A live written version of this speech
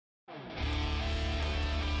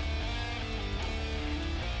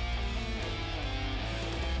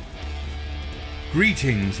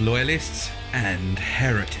Greetings, loyalists and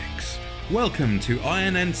heretics. Welcome to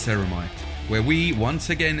Iron and Ceramite, where we once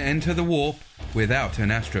again enter the warp without an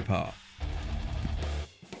astropath.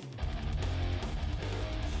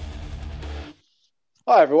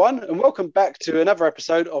 Hi everyone, and welcome back to another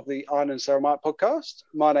episode of the Iron and Ceramite podcast.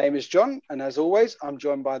 My name is John, and as always, I'm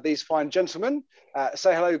joined by these fine gentlemen.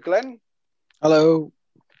 Say hello, Glenn. Hello.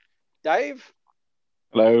 Dave.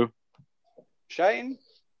 Hello. Shane.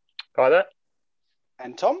 Hi there.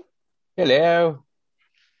 And Tom. Hello.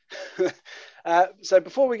 So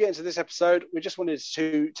before we get into this episode, we just wanted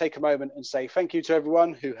to take a moment and say thank you to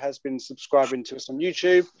everyone who has been subscribing to us on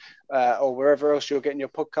YouTube or wherever else you're getting your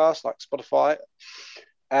podcast, like Spotify.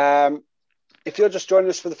 If you're just joining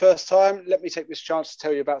us for the first time, let me take this chance to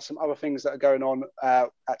tell you about some other things that are going on at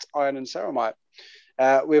Iron and Ceramite.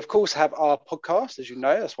 We, of course, have our podcast, as you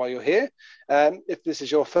know, that's why you're here. If this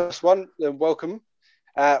is your first one, then welcome.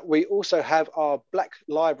 We also have our Black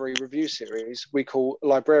Library review series we call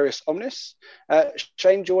Librarius Omnis.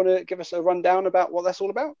 Shane, do you want to give us a rundown about what that's all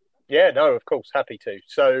about? Yeah, no, of course, happy to.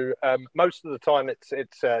 So most of the time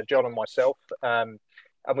it's John and myself, and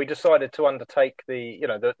we decided to undertake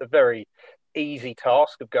the very easy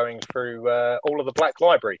task of going through all of the Black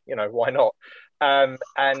Library. Why not? And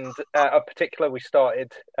in particular, we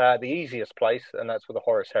started the easiest place, and that's with the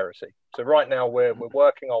Horus Heresy. So right now we're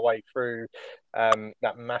working our way through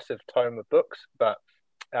that massive tome of books, but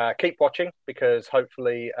keep watching because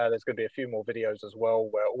hopefully there's going to be a few more videos as well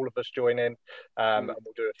where all of us join in, and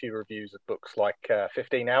we'll do a few reviews of books like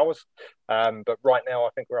 15 Hours. But right now I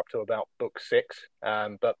think we're up to about book 6,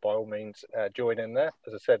 but by all means join in there.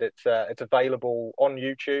 As I said, it's available on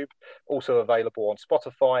YouTube, also available on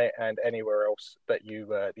Spotify and anywhere else that you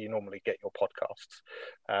normally get your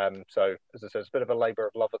podcasts. So as I said, it's a bit of a labour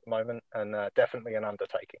of love at the moment, and definitely an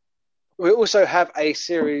undertaking. We also have a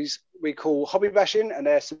series we call Hobby Bashing, and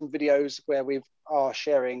there's some videos where we are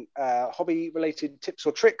sharing hobby-related tips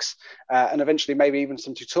or tricks, and eventually maybe even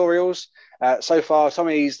some tutorials. So far,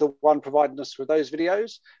 Tommy's the one providing us with those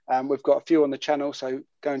videos. We've got a few on the channel, so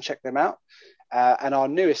go and check them out. And our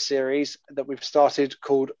newest series that we've started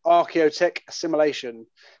called Archaeotech Assimilation,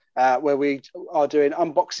 where we are doing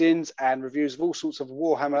unboxings and reviews of all sorts of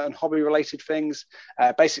Warhammer and hobby-related things,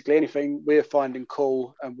 basically anything we're finding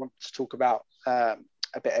cool and want to talk about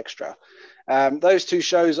a bit extra. Those two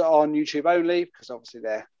shows are on YouTube only because obviously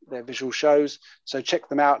they're visual shows, so check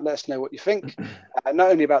them out, let us know what you think,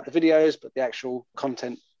 not only about the videos but the actual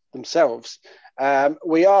content themselves.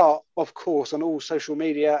 We are, of course, on all social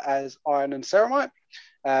media as Iron and Ceramite.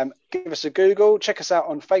 Give us a Google, check us out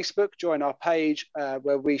on Facebook, join our page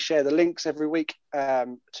where we share the links every week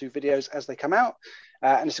to videos as they come out,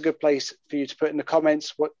 and it's a good place for you to put in the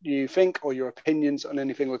comments what you think or your opinions on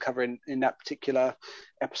anything we're covering in that particular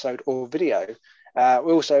episode or video.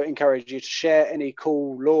 We also encourage you to share any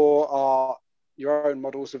cool lore or your own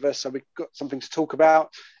models with us so we've got something to talk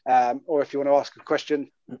about, or if you want to ask a question,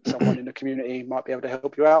 someone in the community might be able to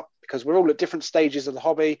help you out, because we're all at different stages of the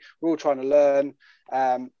hobby, we're all trying to learn,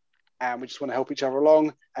 and we just want to help each other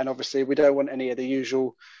along, and obviously we don't want any of the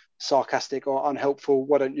usual sarcastic or unhelpful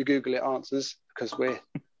why don't you Google it answers, because we're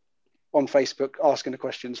on Facebook asking the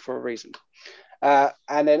questions for a reason.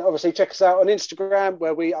 And then obviously check us out on Instagram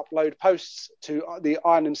where we upload posts to the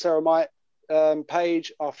Iron and Ceramite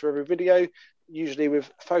page after every video, usually with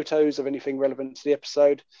photos of anything relevant to the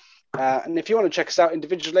episode. And if you want to check us out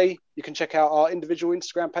individually, you can check out our individual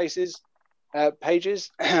Instagram pages.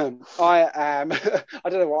 I am, I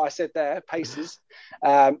don't know what I said there, paces.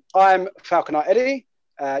 I'm Falconite Eddie.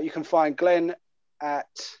 You can find Glenn at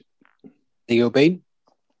Eagle Bean.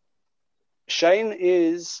 Shane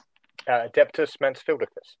is Adeptus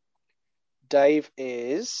Mansfieldicus. Dave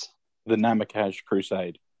is The Namakash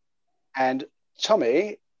Crusade. And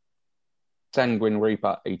Tommy, Sanguine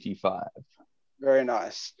Reaper 85. very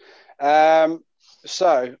nice.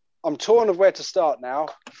 So I'm torn of where to start now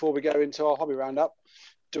before we go into our hobby roundup.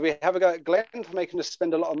 Do we have a go at Glenn for making us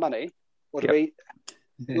spend a lot of money, or do we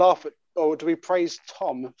laugh at, or do we praise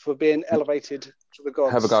Tom for being elevated to the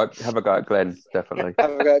gods? Have a go at Glenn, definitely.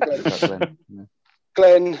 Have a go at Glenn. Glenn. Yeah.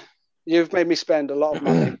 Glenn, you've made me spend a lot of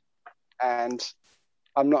money, and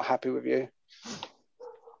I'm not happy with you.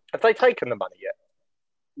 Have they taken the money yet?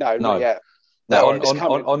 No, No. not yet. No, it's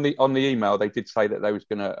coming. on the email they did say that they was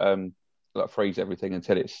going to freeze everything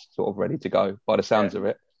until it's sort of ready to go. By the sounds of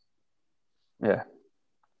it, yeah.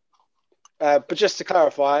 But just to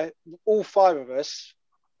clarify, all 5 of us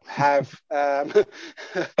have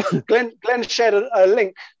Glenn shared a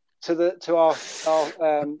link to our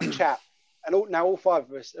chat, and all 5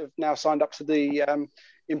 of us have now signed up to the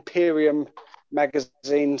Imperium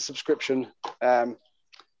magazine subscription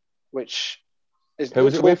which is Who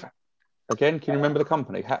was it with? Again, can you remember the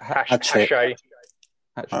company? Hachette.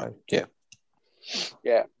 Yeah.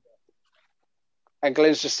 Yeah. And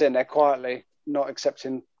Glenn's just sitting there quietly, not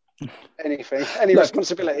accepting anything, any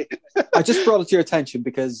responsibility. I just brought it to your attention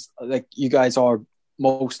because like you guys are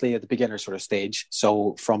mostly at the beginner sort of stage.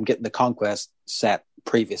 So from getting the Conquest set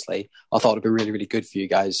previously, I thought it'd be really, really good for you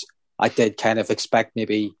guys. I did kind of expect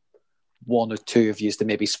maybe one or two of you to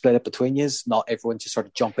maybe split it between you, not everyone just sort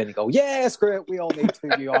of jump in and go, yeah, screw it, we all need 2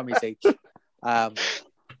 new armies each.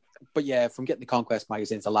 But yeah, from getting the Conquest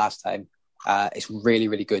magazines the last time, it's really,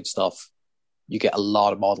 really good stuff. You get a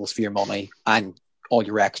lot of models for your money, and all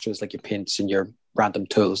your extras like your pints and your random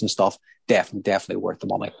tools and stuff, definitely worth the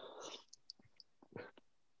money.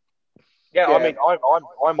 Yeah, I mean,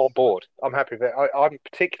 I'm on board. I'm happy with it. I'm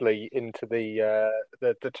particularly into the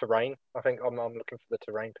terrain. I think I'm looking for the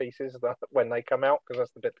terrain pieces when they come out, because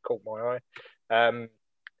that's the bit that caught my eye.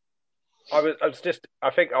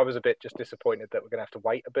 I think I was a bit just disappointed that we're going to have to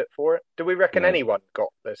wait a bit for it. Do we reckon anyone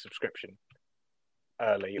got their subscription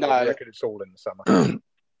early? No. Or do we reckon it's all in the summer?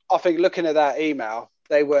 I think looking at that email,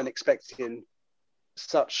 they weren't expecting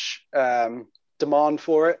such demand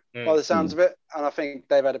for it by the sounds of it, and I think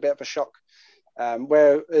they've had a bit of a shock.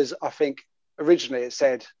 Whereas I think originally it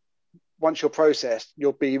said once you're processed,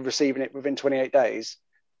 you'll be receiving it within 28 days.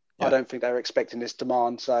 Yeah. I don't think they were expecting this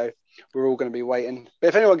demand, so we're all going to be waiting. But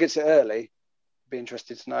if anyone gets it early, I'd be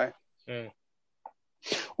interested to know.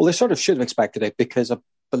 Well, they sort of should have expected it, because I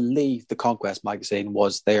believe the Conquest magazine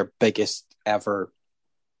was their biggest ever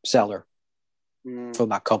seller from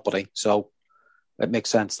that company. So it makes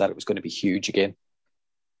sense that it was going to be huge again.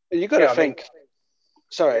 You've got to think,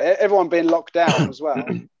 everyone being locked down as well,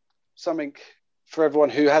 something for everyone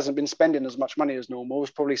who hasn't been spending as much money as normal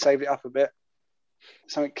has probably saved it up a bit.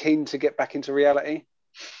 Something keen to get back into reality.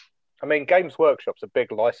 I mean, Games Workshop's a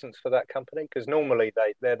big license for that company, because normally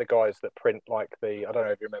they're the guys that print like I don't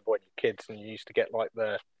know if you remember when you were kids and you used to get like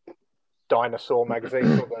the dinosaur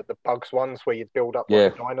magazines or the Bugs ones where you'd build up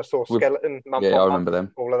like a dinosaur skeleton. I remember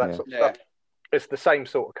them. All of that sort of stuff. It's the same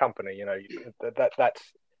sort of company, you know.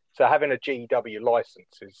 That's so having a GW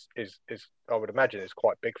license is I would imagine is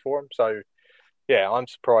quite big for them. So yeah, I'm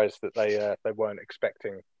surprised that they weren't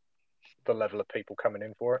expecting the level of people coming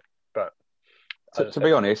in for it. But to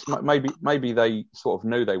be honest, maybe they sort of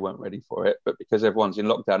knew they weren't ready for it, but because everyone's in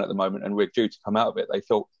lockdown at the moment and we're due to come out of it, they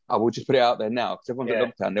thought, we'll just put it out there now, because everyone's in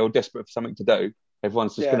lockdown. They're all desperate for something to do.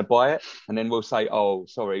 Everyone's just going to buy it, and then we'll say, oh,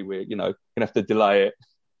 sorry, we're going to have to delay it.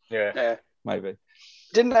 Yeah. Maybe.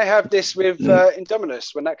 Didn't they have this with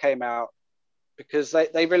Indominus when that came out? Because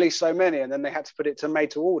they released so many, and then they had to put it to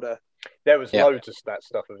made to order. There was loads of that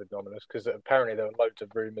stuff with Indominus, because apparently there were loads of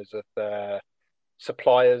rumours of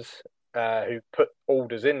suppliers who put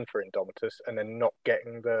orders in for Indomitus and then not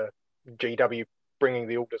getting the GW bringing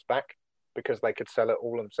the orders back because they could sell it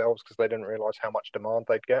all themselves, because they didn't realise how much demand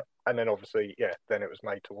they'd get. And then obviously, then it was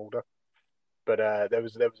made to order. But there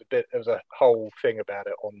was a whole thing about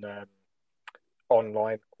it on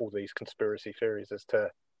online, all these conspiracy theories as to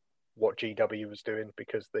what GW was doing,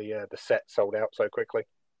 because the set sold out so quickly.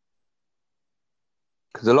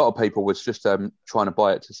 Because a lot of people was just trying to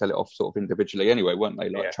buy it to sell it off sort of individually anyway, weren't they?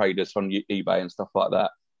 Like traders on eBay and stuff like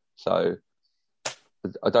that. So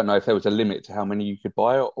I don't know if there was a limit to how many you could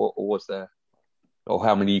buy, or was there, or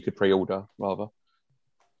how many you could pre-order rather.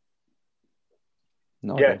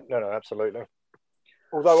 No, absolutely.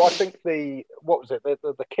 Although I think the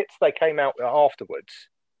kits they came out with afterwards,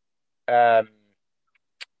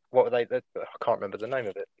 what were they? I can't remember the name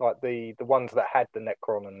of it. Like the ones that had the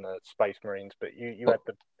Necron and the Space Marines, but you had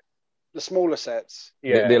the smaller sets.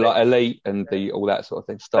 Yeah, they're like Elite and all that sort of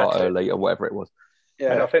thing. Starter Elite or whatever it was.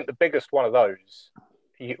 Yeah, and I think the biggest one of those,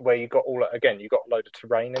 where you got you got a load of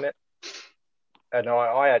terrain in it. And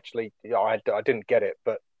I actually, I didn't get it,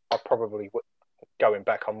 but I probably would. Going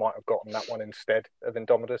back, I might have gotten that one instead of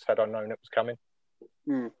Indomitus had I known it was coming.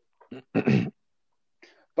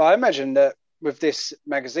 But I imagine that with this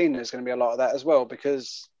magazine, there's going to be a lot of that as well,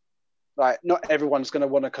 because like not everyone's going to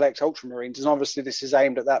want to collect Ultramarines, and obviously this is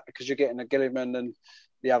aimed at that because you're getting a Gilliman and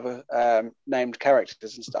the other named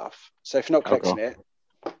characters and stuff. So if you're not collecting it,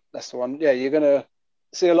 that's the one. Yeah, you're going to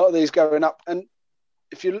see a lot of these going up. And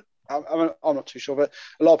if you, I'm not too sure, but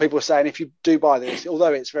a lot of people are saying if you do buy this,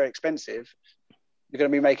 although it's very expensive, you're going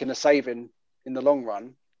to be making a saving in the long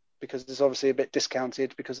run, because it's obviously a bit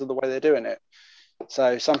discounted because of the way they're doing it.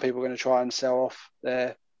 So some people are going to try and sell off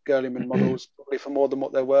their Gurliman models probably for more than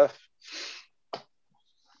what they're worth.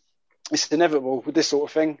 It's inevitable with this sort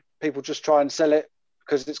of thing. People just try and sell it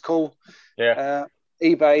because it's cool. Yeah.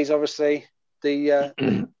 eBay is obviously the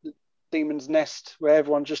Demon's Nest, where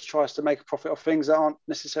everyone just tries to make a profit off things that aren't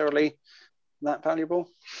necessarily that valuable.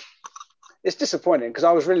 It's disappointing because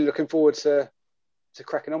I was really looking forward to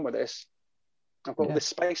cracking on with this. I've got all this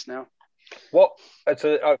space now.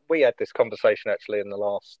 We had this conversation actually in the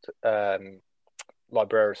last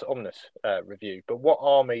Libraris Omnis review. But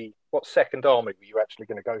what second army were you actually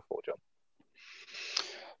going to go for, John?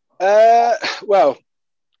 Well,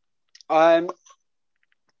 I'm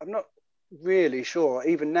not really sure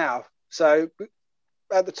even now. So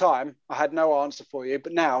at the time, I had no answer for you,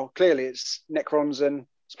 but now clearly it's Necrons and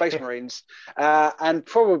Space Marines, and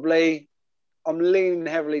probably I'm leaning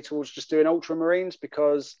heavily towards just doing Ultramarines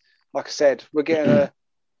because, like I said, we're getting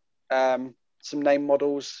some name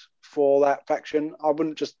models for that faction. I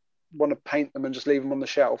wouldn't just want to paint them and just leave them on the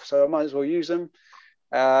shelf, so I might as well use them.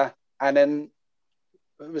 And then,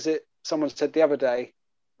 was it someone said the other day?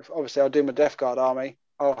 Obviously, I'll do my Death Guard army.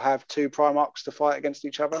 I'll have 2 Primarchs to fight against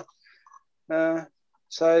each other.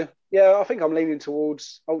 So yeah, I think I'm leaning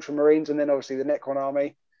towards Ultramarines, and then obviously the Necron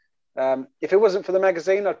army. If it wasn't for the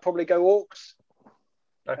magazine, I'd probably go Orcs.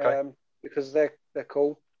 Okay. Because they're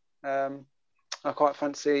cool. I quite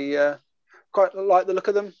fancy, quite like the look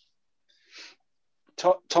of them.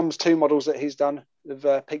 Tom's 2 models that he's done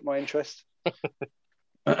have piqued my interest.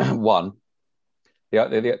 One. I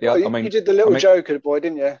mean, you did the little Joker boy,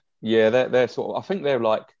 didn't you? Yeah, they're sort of. I think they're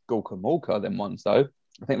like Gulka Mulka, them ones though.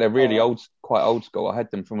 I think they're really quite old school. I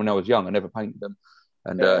had them from when I was young. I never painted them,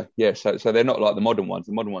 and so they're not like the modern ones.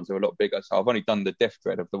 The modern ones are a lot bigger. So I've only done the Death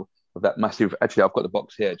Dread of that massive. Actually, I've got the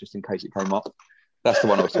box here just in case it came up. That's the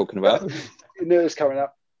one I was talking about. You knew it was coming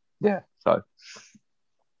up. Yeah. So.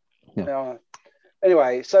 Yeah.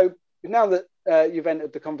 Anyway, so now that you've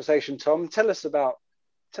entered the conversation, Tom, tell us about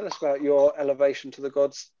your elevation to the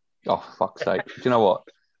gods. Oh, fuck's sake. Do you know what?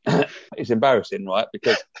 It's embarrassing, right?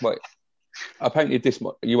 Because I painted this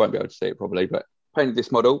model. You won't be able to see it probably, but painted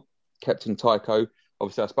this model, Captain Tycho.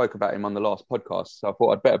 Obviously, I spoke about him on the last podcast, so I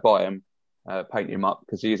thought I'd better buy him, paint him up,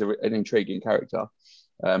 because he is an intriguing character.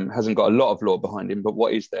 Hasn't got a lot of lore behind him, but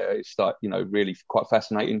what is there is like, really quite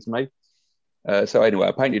fascinating to me. So anyway,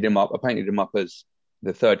 I painted him up. I painted him up as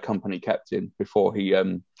the 3rd company captain before he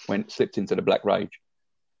slipped into the Black Rage.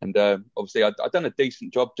 And obviously, I'd done a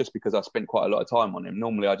decent job just because I spent quite a lot of time on him.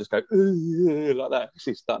 Normally, I just go like that.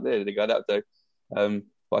 He's stuck there. They go, that'll do.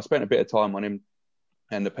 But I spent a bit of time on him.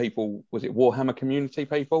 And the people, was it Warhammer community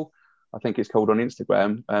people? I think it's called on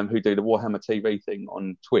Instagram, who do the Warhammer TV thing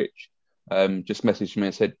on Twitch. Just messaged me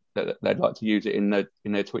and said that they'd like to use it in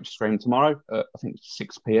their Twitch stream tomorrow. I think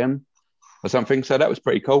 6 p.m. or something. So that was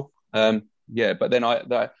pretty cool. But then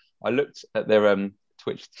I looked at their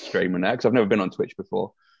Twitch stream and that, because I've never been on Twitch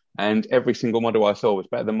before. And every single model I saw was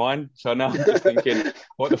better than mine. So now I'm just thinking,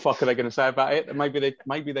 what the fuck are they going to say about it? And maybe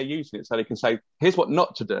they're using it so they can say, here's what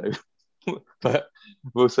not to do. But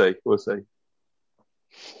we'll see.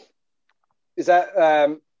 Is that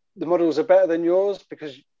the models are better than yours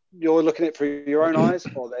because you're looking at it through your own eyes,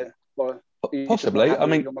 or possibly? I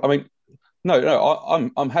mean,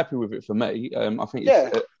 no. I'm happy with it for me. I think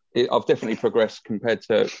I've definitely progressed compared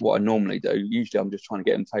to what I normally do. Usually, I'm just trying to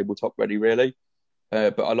get them tabletop ready, really.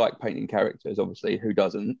 But I like painting characters, obviously. Who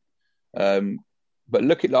doesn't? But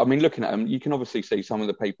looking at them, you can obviously see some of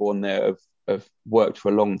the people on there have worked for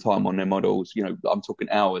a long time on their models. I'm talking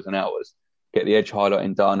hours and hours, get the edge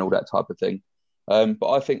highlighting done, all that type of thing. But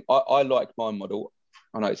I think I like my model.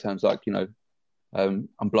 I know it sounds like, I'm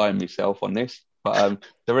blowing myself on this, but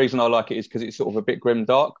the reason I like it is because it's sort of a bit grim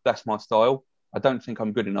dark. That's my style. I don't think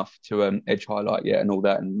I'm good enough to edge highlight yet and all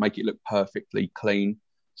that and make it look perfectly clean.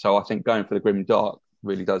 So I think going for the grim dark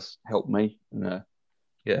really does help me. And,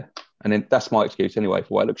 and then that's my excuse anyway for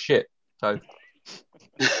why I look shit. So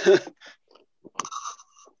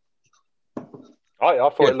I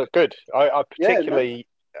thought it looked good. I particularly,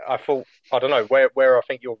 I thought, I don't know, where I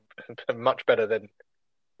think you're much better than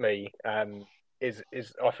me is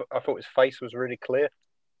I thought his face was really clear.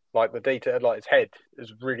 Like the detail, like his head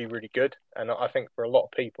is really, really good. And I think for a lot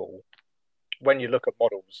of people, when you look at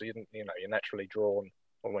models, you're naturally drawn,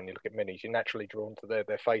 or when you look at minis, you're naturally drawn to their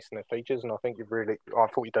face and their features. And I think I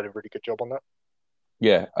thought you did a really good job on that.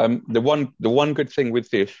 Yeah. The one good thing with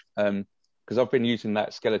this, because I've been using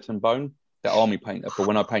that skeleton bone, that army painter, for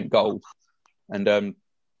when I paint gold. And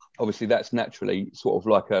obviously that's naturally sort of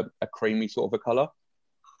like a creamy sort of a colour.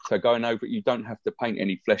 So going over it, you don't have to paint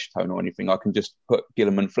any flesh tone or anything. I can just put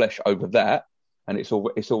Guilliman flesh over that, and it's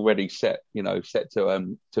already set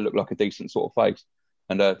to look like a decent sort of face.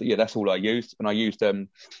 And that's all I used. And I used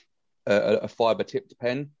a fibre tipped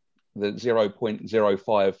pen, the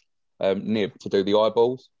 0.05 nib to do the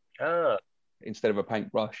eyeballs instead of a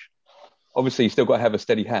paintbrush. Obviously, you still got to have a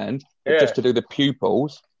steady hand. But just to do the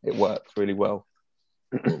pupils, it works really well.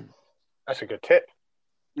 That's a good tip.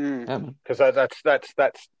 Because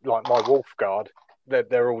that's like my wolf guard.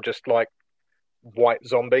 They're all just like white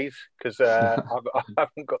zombies because I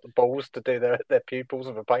haven't got the balls to do their pupils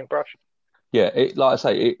with a paintbrush. Yeah, like I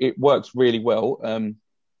say, it works really well.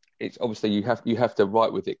 It's obviously you have to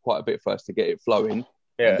write with it quite a bit first to get it flowing,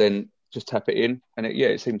 and then just tap it in, and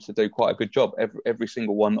it seems to do quite a good job. Every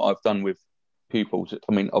single one that I've done with pupils.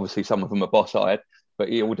 I mean, obviously some of them are boss-eyed, but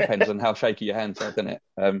it all depends on how shaky your hands are, doesn't it?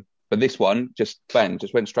 But this one just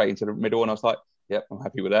went straight into the middle, and I was like, "Yep, I'm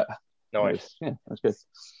happy with that." Nice. That's good.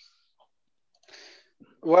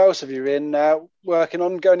 What else have you been working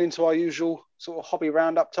on? Going into our usual sort of hobby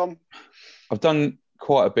roundup, Tom? I've done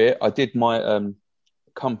quite a bit. I did my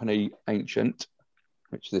company Ancient,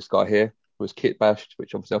 which this guy here was kit bashed,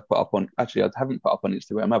 which obviously I've put up on. Actually, I haven't put up on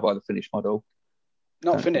Instagram. Have I the finished model?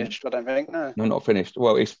 Not finished, I don't think. No, not finished.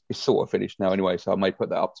 Well, it's sort of finished now anyway, so I may put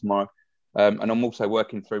that up tomorrow. And I'm also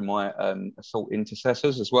working through my Assault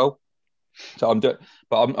Intercessors as well. So I'm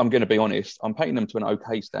going to be honest. I'm painting them to an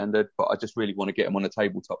okay standard, but I just really want to get them on a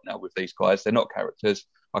tabletop now with these guys. They're not characters.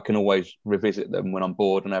 I can always revisit them when I'm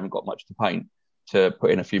bored and I haven't got much to paint to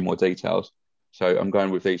put in a few more details. So I'm going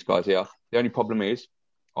with these guys here. The only problem is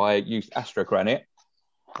I used Astra Granite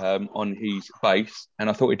on his base, and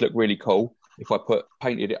I thought it'd look really cool if I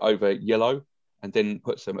painted it over yellow and then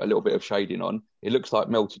put a little bit of shading on. It looks like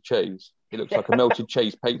melted cheese. It looks like a melted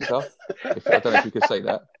cheese pizza. I don't know if you could say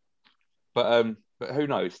that. But who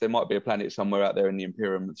knows? There might be a planet somewhere out there in the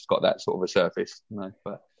Imperium that's got that sort of a surface.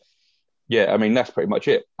 But yeah, I mean, that's pretty much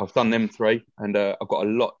it. I've done them 3, and I've got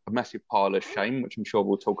a massive pile of shame, which I'm sure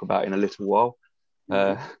we'll talk about in a little while.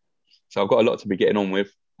 So I've got a lot to be getting on with.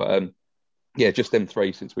 But yeah, just them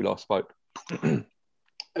 3 since we last spoke.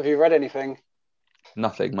 Have you read anything?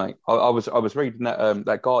 Nothing, mate. I was reading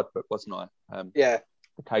that guard book, wasn't I? Yeah.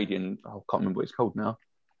 Acadian. I can't remember what it's called now.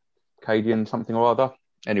 Acadian something or other.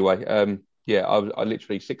 Anyway, I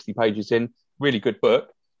literally 60 pages in. Really good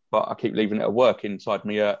book, but I keep leaving it at work inside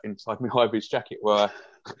my high-vis jacket where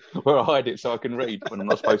I hide it so I can read when I'm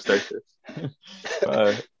not supposed to.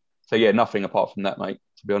 So yeah, nothing apart from that, mate.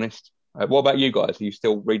 To be honest. What about you guys? Are you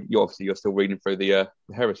still reading? You're still reading through the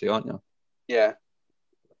Heresy, aren't you? Yeah.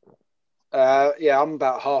 I'm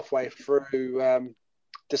about halfway through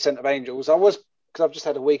Descent of Angels. Because I've just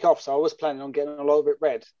had a week off, so I was planning on getting a lot of it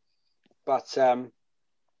read, but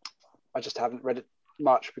I just haven't read it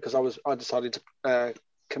much because I decided to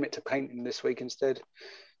commit to painting this week instead.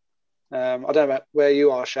 I don't know about where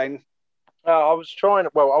you are, Shane. I was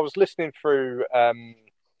listening through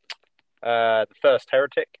the first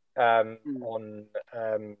Heretic on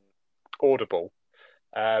Audible.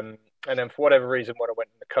 And then for whatever reason, when I went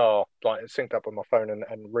in the car, like it synced up on my phone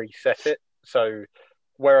and reset it. So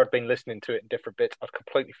where I'd been listening to it in different bits, I'd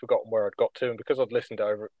completely forgotten where I'd got to. And because I'd listened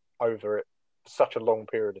over it such a long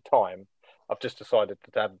period of time, I've just decided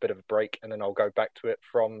to have a bit of a break and then I'll go back to it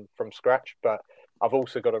from scratch. But I've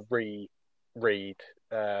also got to reread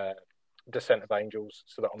Descent of Angels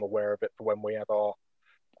so that I'm aware of it for when we have our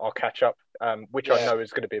catch up, which I know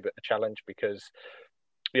is going to be a bit of a challenge because,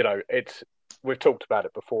 we've talked about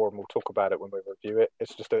it before and we'll talk about it when we review it.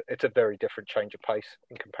 It's a very different change of pace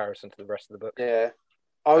in comparison to the rest of the book. Yeah.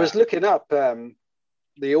 I was looking up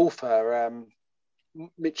the author,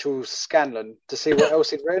 Mitchell Scanlon, to see what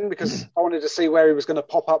else he'd written because I wanted to see where he was going to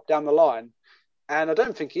pop up down the line. And I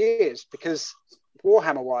don't think he is because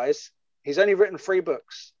Warhammer-wise, he's only written 3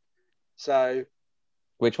 books. So,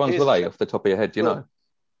 which ones were they off the top of your head? Do you know?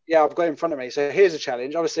 Yeah, I've got it in front of me. So here's a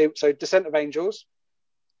challenge. Obviously, so Descent of Angels,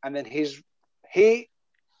 and then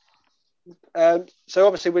so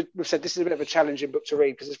obviously we've said this is a bit of a challenging book to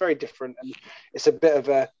read because it's very different and it's a bit of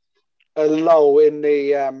a lull in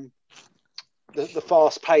the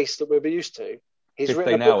fast pace that we're used to. He's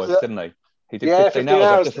 15 hours, didn't he? He did 15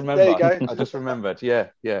 hours. There you go. I just remembered. Yeah.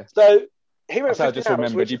 So he wrote 15 I just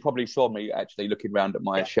remembered. You probably saw me actually looking around at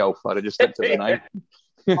my shelf. I'd have just looked at the name.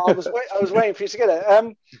 I was waiting for you to get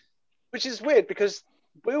it, which is weird because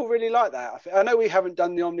we all really like that. I know we haven't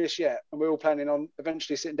done the Omnis yet, and we're all planning on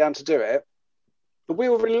eventually sitting down to do it. But we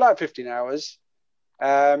all really like 15 hours.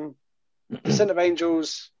 Descent of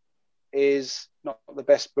Angels is not the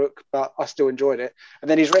best book, but I still enjoyed it.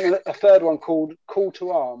 And then he's written a third one called Call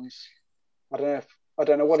to Arms. I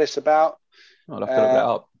don't know what it's about. I'll have to look that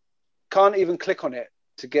up. Can't even click on it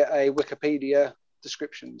to get a Wikipedia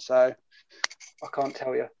description, so I can't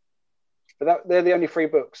tell you. But they're the only 3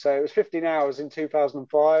 books. So it was 15 Hours in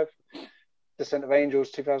 2005, Descent of Angels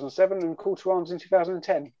 2007, and Call to Arms in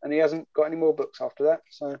 2010. And he hasn't got any more books after that.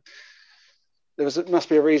 So must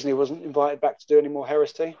be a reason he wasn't invited back to do any more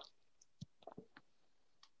Heresy.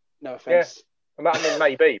 No offense. Yeah. I mean,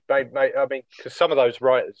 maybe. I mean, because some of those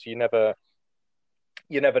writers, you never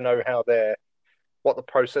know what the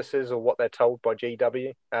process is or what they're told by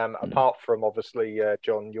GW. Apart from obviously,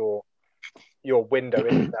 John, your window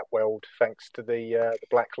into that world, thanks to the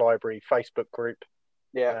Black Library Facebook group,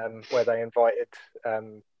 where they invited, I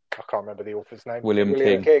can't remember the author's name, William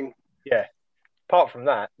King. Yeah. Apart from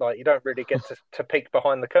that, like, you don't really get to peek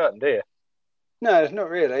behind the curtain, do you? No, not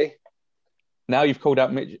really. Now you've called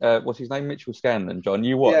out what's his name, Mitchell Scanlon, John.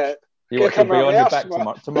 You watch. Yeah. You watch him be on your back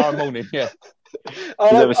tomorrow morning. Yeah.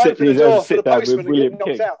 I'll never sit down with William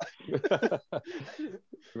King. You'll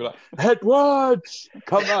be like, Edwards,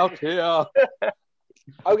 come out here.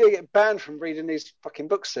 I'm going to get banned from reading these fucking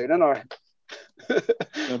books soon, aren't I? It's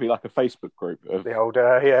going to be like a Facebook group of the old,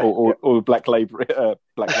 all Black Library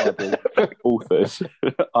authors.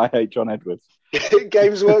 I hate John Edwards.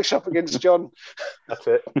 Games Workshop against John. That's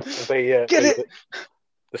it. It'll be, get it.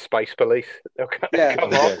 The Space Police. They'll come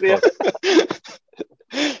after you.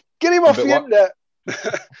 Get him off the internet.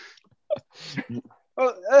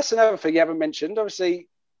 Well, that's another thing you haven't mentioned. Obviously,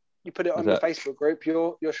 you put it on the Facebook group,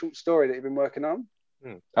 your short story that you've been working on.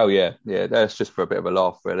 Oh yeah. That's just for a bit of a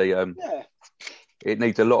laugh, really. It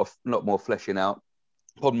needs a lot more fleshing out.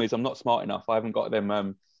 Problem is, I'm not smart enough. I haven't got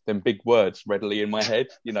them big words readily in my head,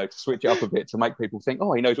 to switch it up a bit to make people think,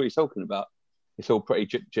 oh, he knows what he's talking about. It's all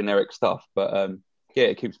pretty generic stuff, but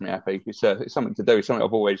it keeps me happy. It's something to do. It's something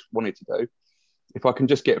I've always wanted to do. If I can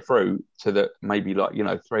just get through to the maybe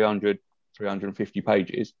 300, 350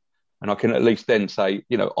 pages, and I can at least then say,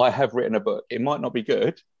 I have written a book. It might not be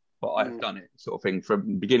good, but I have done it, sort of thing,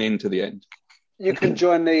 from beginning to the end. You can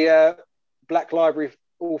join the Black Library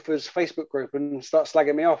Authors Facebook group and start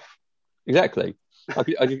slagging me off. Exactly. I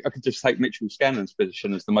could just take Mitchell Scannon's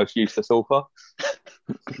position as the most useless author.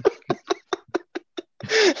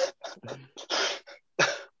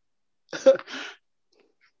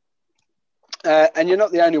 And you're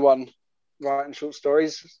not the only one writing short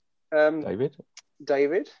stories. David?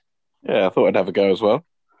 Yeah, I thought I'd have a go as well.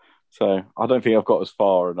 So I don't think I've got as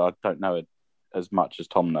far, and I don't know it as much as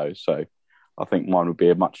Tom knows. So I think mine would be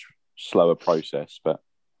a much slower process. But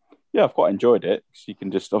yeah, I've quite enjoyed it. Because you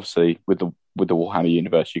can just, obviously, with the Warhammer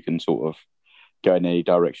universe, you can sort of go in any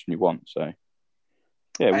direction you want. So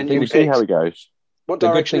yeah, we'll see how it goes. What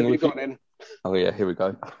direction have you gone in? Oh yeah, here we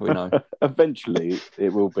go. We know. Eventually,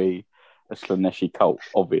 it will be a Slaaneshi cult,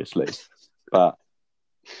 obviously, but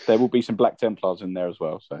there will be some Black Templars in there as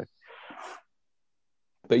well. So,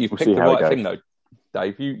 but you've picked the right thing, though,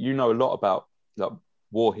 Dave. You know a lot about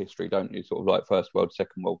war history, don't you? Sort of like First World,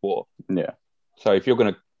 Second World War. Yeah. So if you're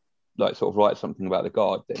going to sort of write something about the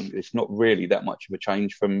Guard, then it's not really that much of a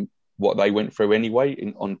change from what they went through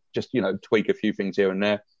anyway. On just tweak a few things here and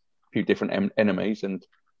there, a few different enemies, and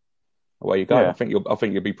away you go. Yeah. I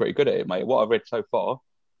think you'll be pretty good at it, mate. What I've read so far,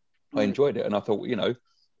 I enjoyed it, and I thought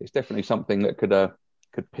it's definitely something that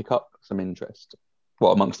could pick up some interest.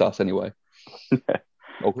 Well, amongst us anyway.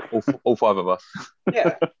 all five of us.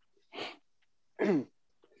 Yeah.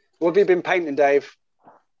 What have you been painting, Dave?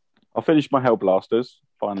 I finished my Hellblasters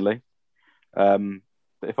finally. But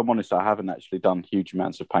if I'm honest, I haven't actually done huge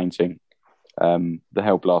amounts of painting. The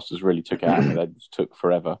Hellblasters really took out. They just took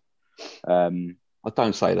forever. I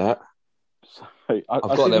don't say that. So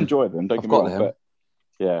I did enjoy them. Don't get me wrong, but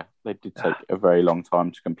yeah, they did take a very long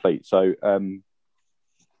time to complete. So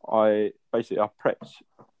I prepped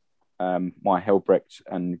my Helbrecht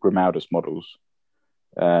and Grimaldus models,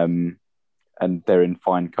 and they're in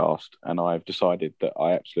Finecast, and I've decided that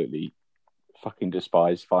I absolutely fucking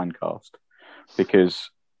despise Finecast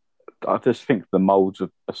because I just think the molds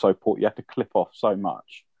are so poor. You have to clip off so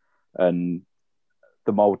much, and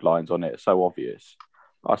the mold lines on it are so obvious.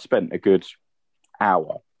 I spent a good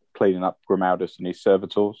hour cleaning up Grimaldus and his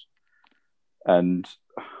servitors, and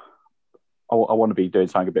I want to be doing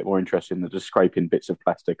something a bit more interesting than just scraping bits of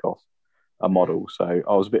plastic off a model. So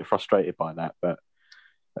I was a bit frustrated by that, but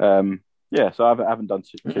yeah, so I haven't done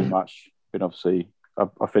too much. But obviously,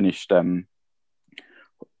 I finished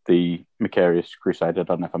the Macarius Crusade. I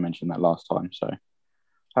don't know if I mentioned that last time, so I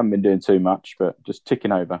haven't been doing too much, but just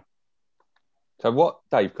ticking over. So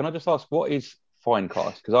Dave, can I just ask, what is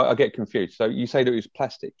Finecast? Because I get confused. So you say that it was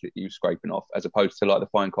plastic that you were scraping off as opposed to like the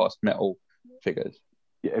Finecast metal figures?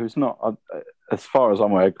 Yeah, it was not, as far as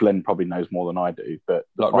I'm aware, Glenn probably knows more than I do, but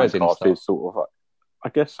like resin stuff is sort of, I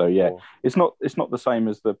guess so, yeah. Oh. It's not the same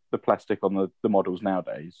as the plastic on the models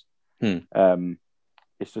nowadays.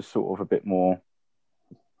 It's just sort of a bit more,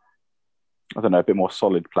 I don't know, a bit more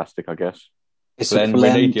solid plastic, I guess. It's Glenn,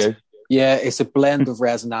 we need you. Yeah, it's a blend of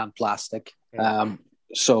resin and plastic.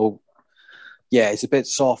 So, yeah, it's a bit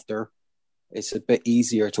softer. It's a bit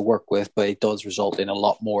easier to work with, but it does result in a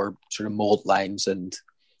lot more sort of mold lines, and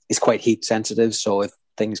it's quite heat sensitive. So if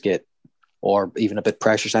things get, or even a bit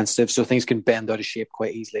pressure sensitive, so things can bend out of shape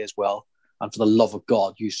quite easily as well. And for the love of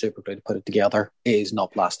God, use super glue to put it together. It is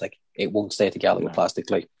not plastic. It won't stay together with plastic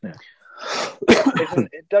glue. Yeah.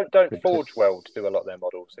 Don't Forge World do a lot of their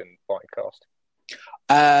models in Finecast?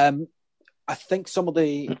 I think some of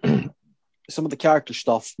the character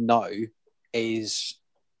stuff now is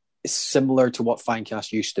similar to what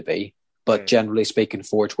Finecast used to be, but generally speaking,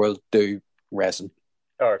 Forge World do resin.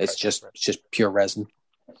 Oh, okay. It's just pure resin.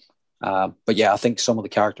 But yeah, I think some of the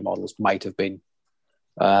character models might have been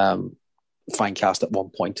Finecast at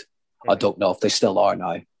one point. I don't know if they still are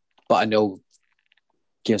now, but I know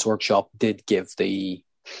Games Workshop did give the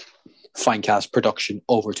Finecast production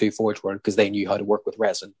over to Forge World because they knew how to work with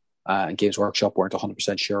resin, and Games Workshop weren't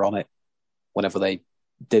 100% sure on it whenever they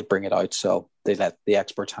did bring it out, so they let the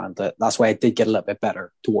experts handle it. That's why it did get a little bit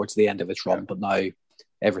better towards the end of its run, but now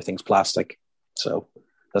everything's plastic, so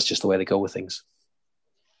that's just the way they go with things.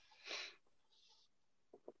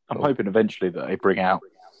 I'm hoping eventually that they bring out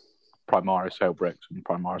Primaris Helbrecht and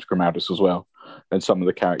Primaris Grimaldus as well, and some of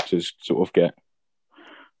the characters sort of get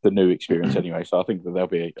the new experience anyway. So I think that they'll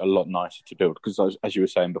be a lot nicer to build because, as you were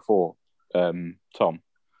saying before, Tom,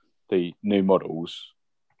 the new models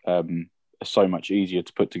are so much easier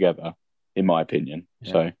to put together, in my opinion.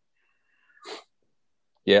 Yeah. So,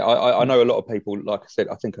 yeah, I know a lot of people. Like I said,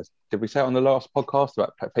 I think did we say on the last podcast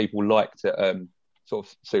about people like to sort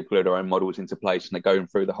of super glue their own models into place, and they're going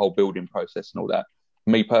through the whole building process and all that.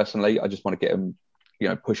 Me personally, I just want to get them,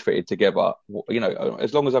 push fitted together.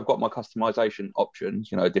 As long as I've got my customization options,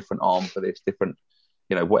 a different arm for this, different,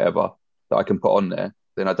 whatever that I can put on there,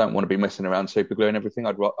 then I don't want to be messing around super glue and everything.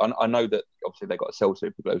 I know that obviously they got to sell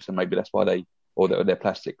super glue, so maybe that's why they're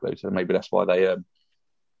plastic glue, so maybe that's why they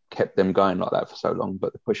kept them going like that for so long.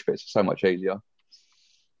 But the push fits are so much easier.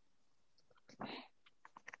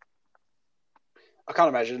 I can't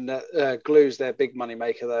imagine that glue's their big money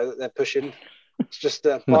maker though that they're pushing. It's just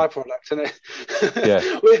a byproduct, isn't it?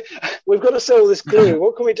 Yeah. We've got to sell this glue.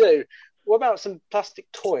 What can we do? What about some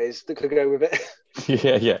plastic toys that could go with it?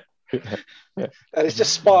 Yeah. And it's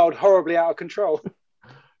just spiraled horribly out of control.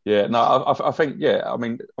 Yeah, no, I think, I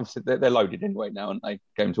mean, obviously they're loaded anyway now, aren't they?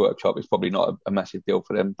 Games Workshop is probably not a massive deal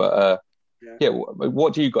for them, but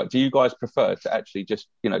what do you guys? Do you guys prefer to actually just,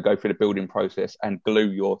 go through the building process and glue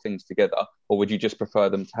your things together, or would you just prefer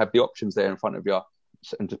them to have the options there in front of you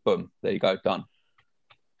and just boom, there you go, done?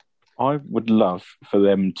 I would love for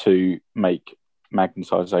them to make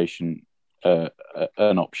magnetisation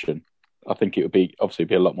an option. I think it would be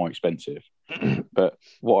a lot more expensive, but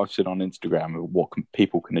what I've seen on Instagram of what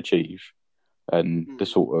people can achieve, and the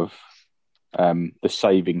sort of the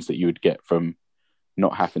savings that you would get from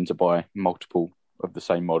not having to buy multiple of the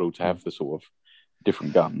same model to have the sort of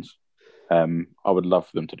different guns. I would love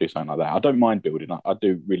for them to do something like that. I don't mind building. I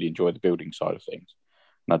do really enjoy the building side of things,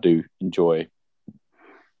 and I do enjoy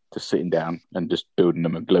just sitting down and just building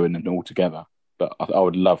them and gluing them all together. But I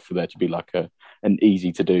would love for there to be like an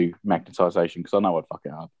easy to do magnetisation, because I know I'd fuck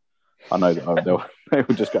it up. I know that they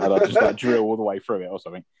would just go drill all the way through it or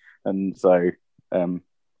something. And so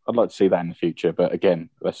I'd like to see that in the future. But again,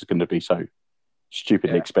 that's just going to be so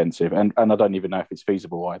stupidly expensive, and I don't even know if it's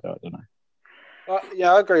feasible either. I don't know.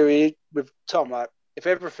 I agree with Tom. Like, if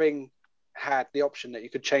everything had the option that you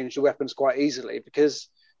could change the weapons quite easily, because,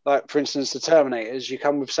 like, for instance, the Terminators, you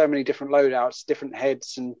come with so many different loadouts, different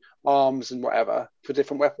heads and arms and whatever for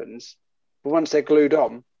different weapons. But once they're glued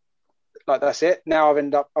on, like, that's it. Now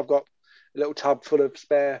I've got a little tub full of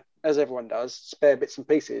spare, as everyone does, spare bits and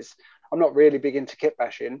pieces. I'm not really big into kit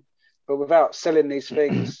bashing, but without selling these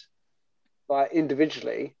things like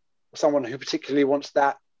individually, someone who particularly wants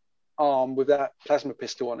that arm with that plasma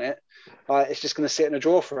pistol on it, it's just going to sit in a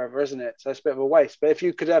drawer forever, isn't it? So it's a bit of a waste. But if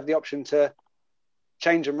you could have the option to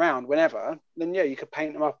change them around whenever, then you could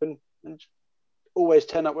paint them up and always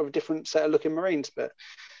turn up with a different set of looking Marines. But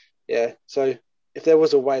so if there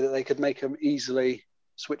was a way that they could make them easily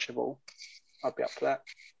switchable, I'd be up for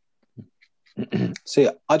that. See,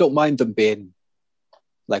 I don't mind them being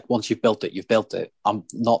like, once you've built it. I'm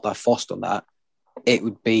not that fussed on that. It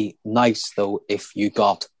would be nice though if you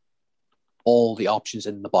got all the options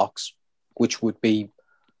in the box, which would be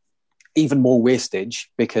even more wastage,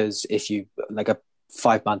 because if you like a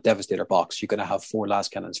 5-man Devastator box, you're going to have 4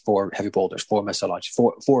 lascannons, 4 heavy bolters, 4 missile launchers,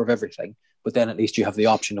 4 of everything. But then at least you have the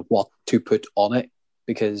option of what to put on it,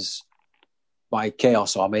 because my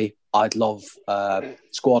Chaos Army, I'd love a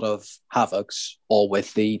squad of Havocs, all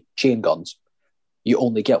with the chain guns. you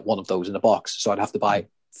only get one of those in a box. So I'd have to buy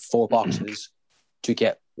 4 boxes to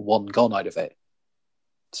get one gun out of it.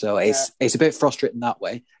 So it's a bit frustrating that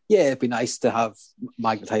way. Yeah, it'd be nice to have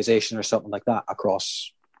magnetization or something like that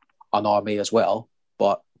across an army as well.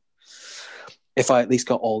 But if I at least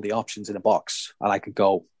got all the options in a box and I could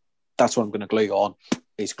go, that's what I'm going to glue on,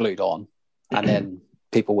 it's glued on. And then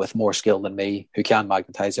people with more skill than me who can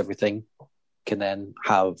magnetize everything can then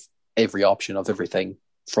have every option of everything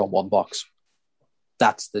from one box.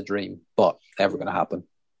 That's the dream, but never going to happen.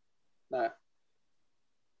 No.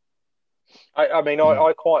 I mean,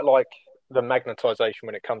 I quite like the magnetization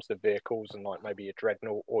when it comes to vehicles and like maybe your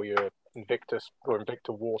Dreadnought or your Invictus or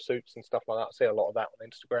Invicta war suits and stuff like that. I see a lot of that on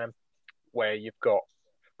Instagram where you've got,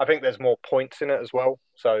 I think there's more points in it as well.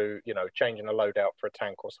 So, you know, changing a loadout for a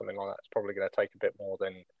tank or something like that is probably going to take a bit more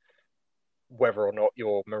than whether or not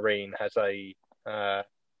your Marine has a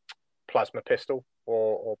plasma pistol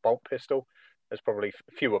or bolt pistol. There's probably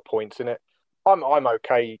fewer points in it. I'm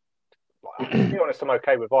okay. To be honest, I'm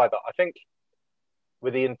okay with either. I think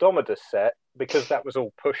with the Indomitus set, because that was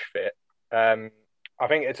all push fit, I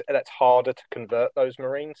think that's harder to convert those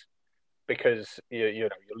Marines because you're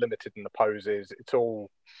limited in the poses. It's all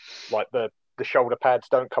like the shoulder pads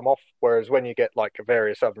don't come off, whereas when you get like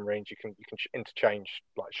various other Marines, you can interchange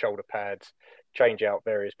like shoulder pads, change out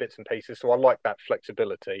various bits and pieces. So I like that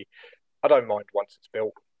flexibility. I don't mind once it's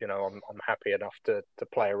built. You know, I'm happy enough to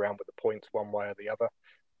play around with the points one way or the other.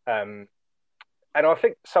 And I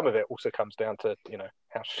think some of it also comes down to, you know,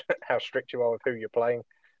 how strict you are with who you're playing.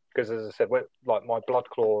 Because as I said, like my Blood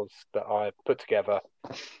Claws that I put together,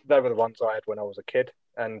 they were the ones I had when I was a kid.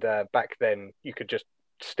 And back then, you could just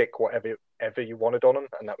stick whatever you wanted on them.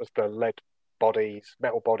 And that was the lead bodies,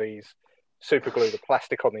 metal bodies, super glue the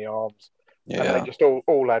plastic on the arms. Yeah. And they just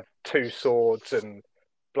all had 2 swords and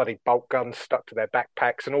bloody bolt guns stuck to their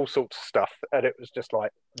backpacks and all sorts of stuff. And it was just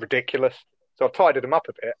like ridiculous. So I've tidied them up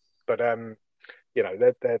a bit. But, you know,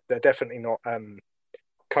 they're definitely not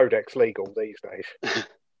Codex legal these days.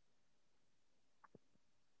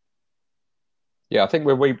 Yeah, I think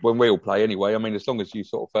when we all play anyway, I mean, as long as you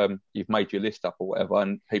sort of you've made your list up or whatever,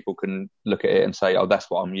 and people can look at it and say, "Oh,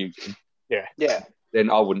 that's what I'm using." Yeah. Then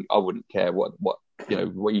I wouldn't care what you know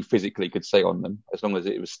what you physically could see on them, as long as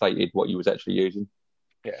it was stated what you was actually using.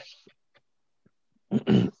 Yeah.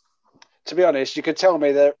 To be honest, you could tell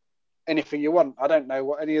me that anything you want. I don't know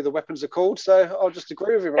what any of the weapons are called, so I'll just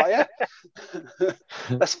agree with you. Like, yeah,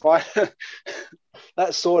 that's fine.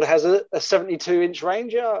 That sword has a 72-inch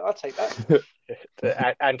range. Yeah, I'll take that.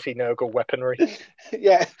 Anti-Nurgle weaponry.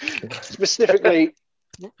 Yeah, specifically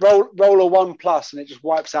roll a 1+ and it just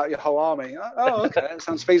wipes out your whole army. Oh, okay, that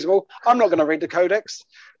sounds feasible. I'm not going to read the Codex.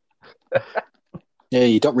 Yeah,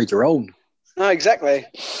 you don't read your own. No, exactly.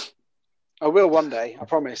 I will one day. I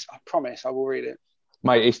promise. I will read it.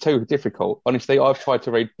 Mate, it's too difficult. Honestly, I've tried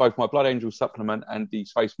to read both my Blood Angel supplement and the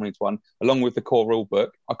Space Marines one, along with the core rule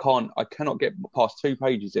book. I cannot get past 2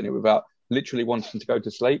 pages in it without literally wanting to go to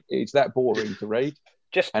sleep. It's that boring to read.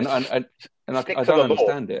 I don't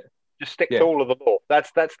understand it. Just stick to all of the lore.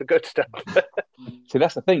 That's the good stuff. See,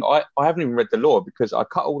 that's the thing. I haven't even read the lore because I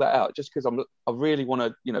cut all that out just because I really want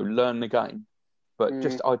to, learn the game. But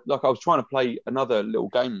I was trying to play another little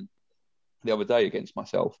game the other day against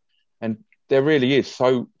myself, and there really is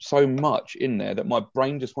so much in there that my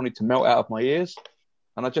brain just wanted to melt out of my ears,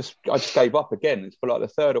 and I just gave up again. It's for like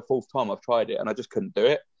the 3rd or 4th time I've tried it, and I just couldn't do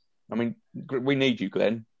it. I mean, we need you,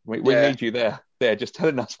 Glenn. We need you there, just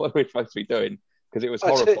telling us what we're supposed to be doing, because it was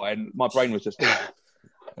horrifying. My brain was just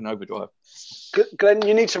in overdrive. Glenn,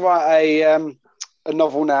 you need to write a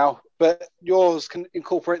novel now, but yours can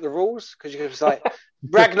incorporate the rules, because you can just like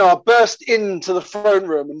Ragnar burst into the throne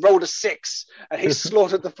room and rolled a 6 and he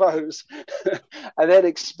slaughtered the foes and then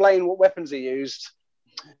explain what weapons he used.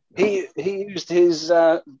 He used his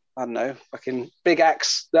I don't know, fucking big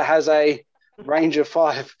axe that has a range of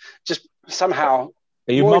 5. Just somehow.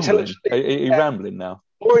 Are you mumbling? Are you rambling now?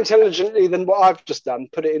 More intelligently than what I've just done.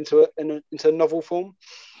 Put it into a novel form.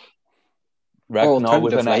 Ragnar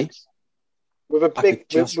with an axe. With a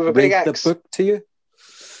big axe. The book to you.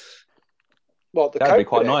 What, that'd be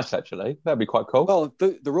quite nice, actually. That'd be quite cool. Well,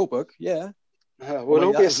 the rule book, yeah. We'll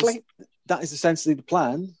all be asleep. That is essentially the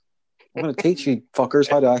plan. I'm going to teach you fuckers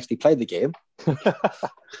how to actually play the game.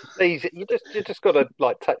 Easy. You just got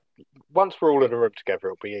to once we're all in a room together,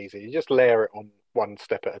 it'll be easy. You just layer it on one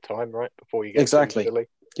step at a time, right? Before you get exactly.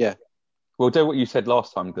 Yeah. We'll do what you said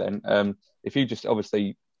last time, Glenn. If you just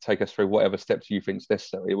obviously take us through whatever steps you think is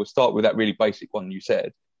necessary, we'll start with that really basic one you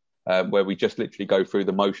said. Where we just literally go through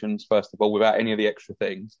the motions first of all, without any of the extra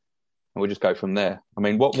things, and we'll just go from there. I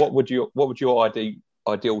mean, what would your ideal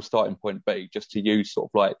ideal starting point be? Just to use sort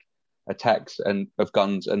of like attacks and of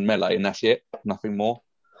guns and melee, and that's it, nothing more?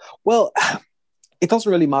 Well, it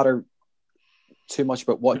doesn't really matter too much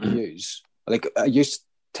about what you use. Like I used to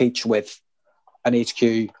teach with an HQ,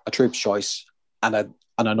 a troops choice, and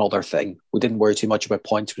another thing. We didn't worry too much about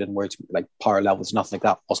points. We didn't worry too, like power levels, nothing like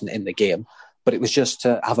that wasn't in the game. But it was just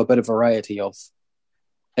to have a bit of variety of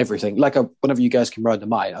everything. Like whenever you guys came round to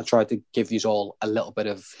mine, I tried to give you all a little bit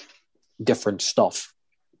of different stuff.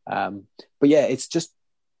 But yeah, it's just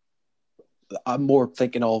I'm more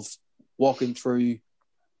thinking of walking through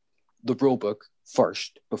the rulebook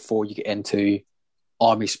first before you get into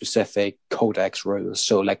army-specific codex rules.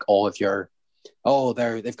 So like all of your,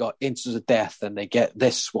 they've got instances of death and they get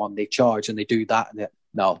this one, they charge and they do that.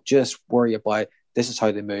 No, just worry about this is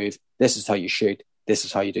how they move, this is how you shoot, this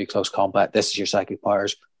is how you do close combat, this is your psychic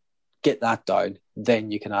powers. Get that down,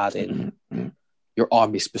 then you can add in your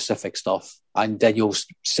army-specific stuff, and then you'll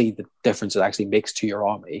see the difference it actually makes to your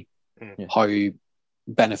army, how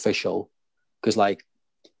beneficial. Because like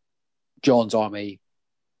John's army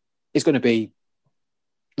is going to be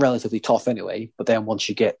relatively tough anyway, but then once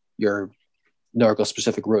you get your Nurgle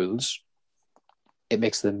specific rules, it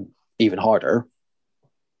makes them even harder.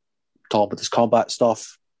 Tom with his combat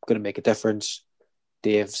stuff going to make a difference.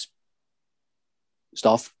 Dave's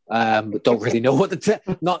stuff, but don't really know what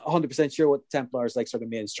not 100% sure what the Templars like sort of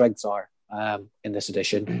main strengths are in this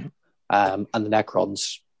edition. And the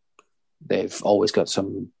Necrons, they've always got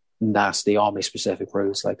some nasty army specific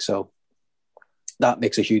rules, like, so that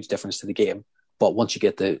makes a huge difference to the game. But once you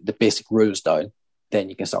get the basic rules down, then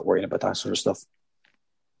you can start worrying about that sort of stuff.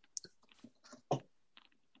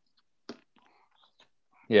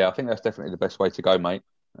 Yeah, I think that's definitely the best way to go, mate.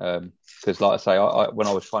 Because, like I say, I when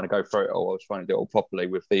I was trying to go through it all, I was trying to do it all properly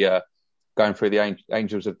with the going through the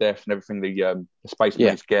Angels of Death and everything the Space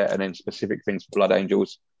Marines get, and then specific things for Blood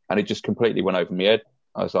Angels, and it just completely went over my head.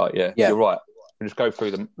 I was like, yeah. You're right. We just go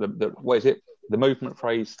through the what is it? The movement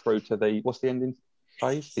phase through to the what's the ending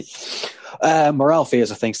phase? Morale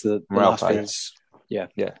phase, I think, is the last phase. Yeah,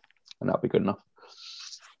 and that'll be good enough.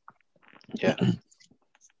 Yeah.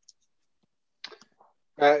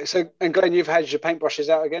 And Glenn, you've had your paintbrushes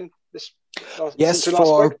out again yes,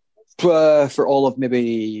 for all of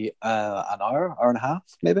maybe an hour and a half,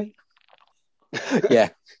 maybe. yeah,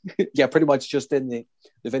 pretty much just in the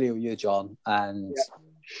video you, John, and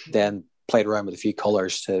then played around with a few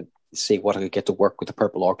colours to see what I could get to work with the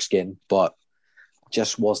purple orc skin, but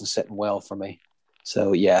just wasn't sitting well for me.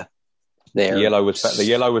 So yeah, the yellow was better. The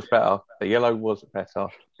yellow was better.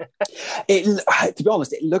 To be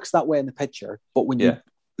honest, it looks that way in the picture, but when you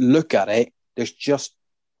look at it, there's just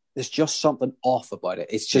something off about it.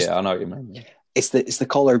 It's just, I know what you mean. Yeah. It's the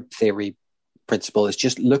color theory principle. It's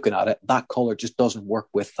just looking at it, that color just doesn't work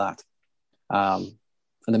with that. And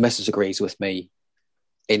the missus agrees with me.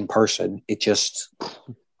 In person, it's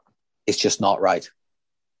just not right.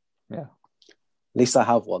 Yeah. At least I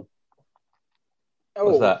have one.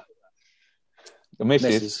 What's that? The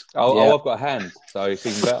missus. Oh, I've got a hand, so it's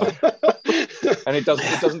even better. And it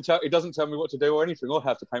doesn't tell me what to do or anything, or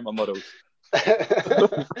how to paint my models.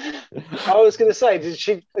 I was going to say, did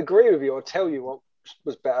she agree with you or tell you what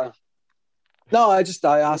was better? No, I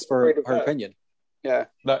asked for her opinion. Yeah.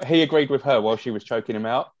 No, he agreed with her while she was choking him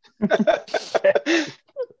out.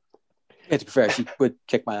 Yeah, to be fair, she would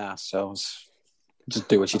kick my ass, so I was just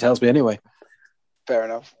do what she tells me anyway. Fair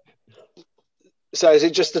enough. So is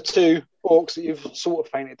it just the two orcs that you've sort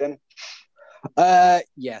of painted then?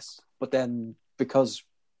 Yes, but then because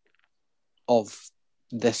of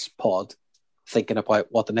this pod, thinking about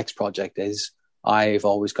what the next project is, I've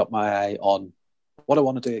always got my eye on what I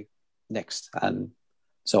want to do next. And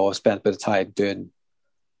so I've spent a bit of time doing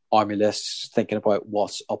army lists, thinking about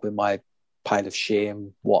what's up in my pile of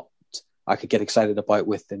shame, what I could get excited about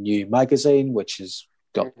with the new magazine, which has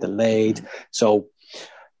got delayed. So,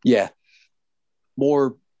 yeah,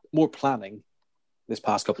 more planning this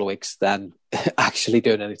past couple of weeks than actually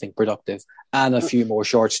doing anything productive. And a few more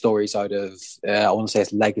short stories out of, I want to say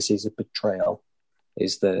it's Legacies of Betrayal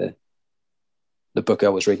is the book I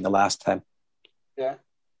was reading the last time. Yeah.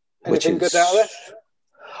 Anything good out of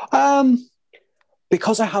it?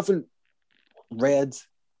 Because I haven't read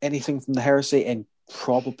anything from the Heresy in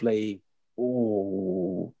probably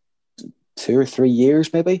 2 or 3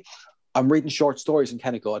 years, maybe. I'm reading short stories and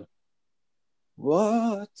kind of going,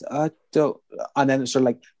 what? I don't. And then it's sort of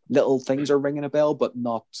like little things are ringing a bell, but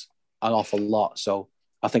not an awful lot. So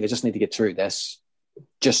I think I just need to get through this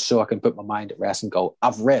just so I can put my mind at rest and go,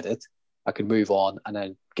 I've read it. I can move on and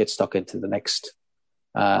then get stuck into the next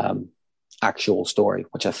actual story,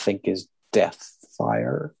 which I think is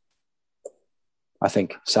Deathfire. I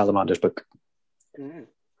think, Salamander's book,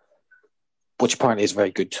 which apparently is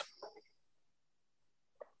very good.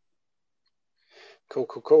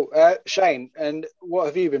 Cool. Shane, and what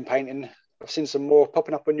have you been painting? I've seen some more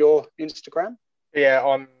popping up on your Instagram. Yeah,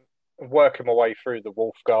 I'm working my way through the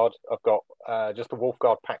Wolfguard. I've got just the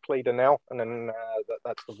Wolfguard pack leader now, and then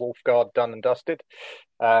that's the Wolfguard done and dusted,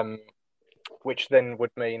 which then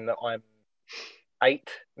would mean that I'm 8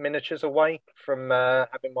 miniatures away from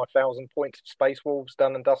having my 1,000 points of Space Wolves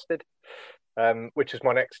done and dusted, which is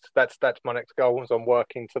my next. That's my next goal. As I'm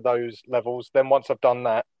working to those levels. Then once I've done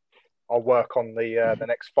that, I'll work on the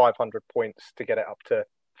next 500 points to get it up to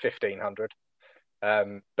 1,500.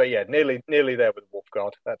 But yeah, nearly there with the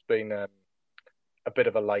Wolfguard. That's been a bit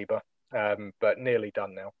of a labour, but nearly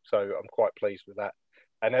done now. So I'm quite pleased with that.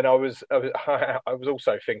 And then I was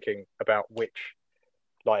also thinking about which,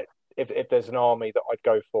 like, if there's an army that I'd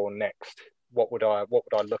go for next, what would I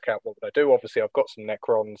look at? What would I do? Obviously, I've got some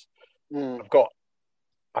Necrons.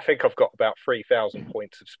 I think I've got about 3,000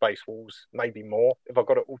 points of Space Wolves, maybe more if I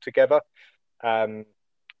got it all together. And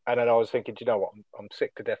then I was thinking, do you know what? I'm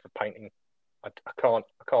sick to death of painting. I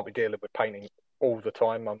can't be dealing with painting all the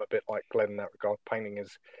time. I'm a bit like Glenn in that regard. Painting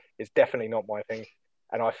is definitely not my thing.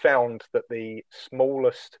 And I found that the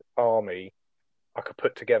smallest army I could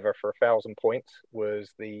put together for 1,000 points was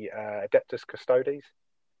the Adeptus Custodes.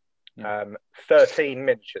 13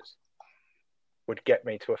 miniatures would get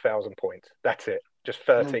me to 1,000 points. That's it. Just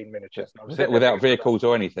 13 miniatures. Without vehicles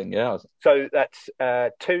or anything, yeah? So that's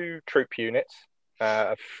 2 troop units,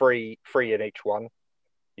 3 in each one.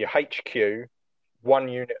 Your HQ, 1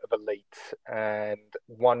 unit of elites, and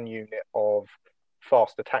 1 unit of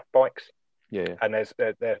fast attack bikes. Yeah. And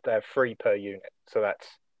they're 3 per unit. So that's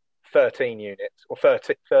 13 units, or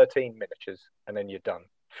 13 miniatures, and then you're done.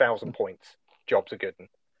 1,000 points. Jobs are good.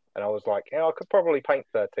 And I was like, yeah, I could probably paint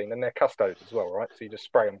 13, and they're custodes as well, right? So you just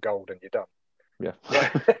spray them gold and you're done. Yeah.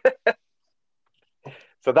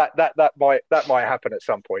 So that might happen at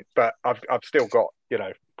some point, but I've still got,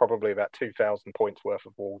 probably about 2,000 points worth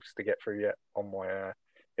of wolves to get through yet on my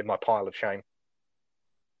in my pile of shame.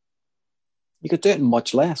 You could do it in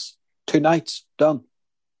much less. 2 nights done.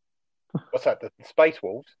 What's that? The Space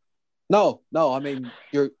Wolves? No. I mean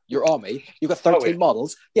your army. You got 13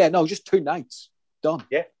 models. Yeah, no, just 2 nights done.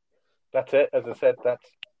 Yeah, that's it. As I said,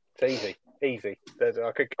 it's easy.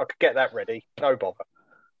 I could get that ready, no bother.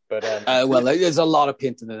 But well, there's a lot of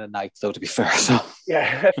painting in a night, though. To be fair, so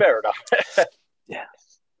yeah, fair enough. Yeah,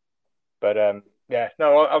 but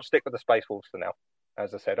no, I'll stick with the Space Wolves for now.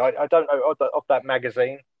 As I said, I don't know of that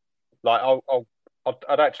magazine. Like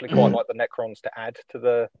I'd actually quite like the Necrons to add to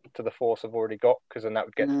the force I've already got, because then that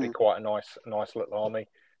would get to be quite a nice little army.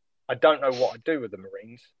 I don't know what I'd do with the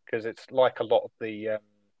Marines, because it's like a lot of the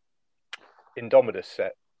Indomitus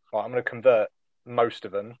set. Like, I'm going to convert most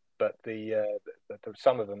of them, but the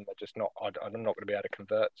some of them are just not. I'm not going to be able to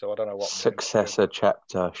convert, so I don't know what. Successor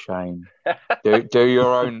chapter, Shane. do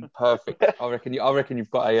your own perfect. I reckon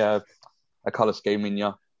you've got a colour scheme in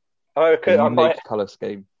you. Okay, I might colour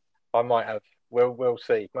scheme. I might have. We'll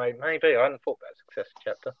see. Maybe I hadn't thought about successor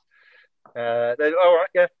chapter. All right,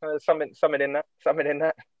 yeah, something in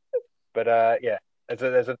that. But yeah,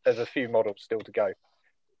 there's a few models still to go.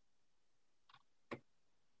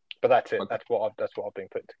 But that's it. Okay. That's what I've been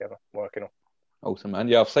putting together, working on. Awesome, man.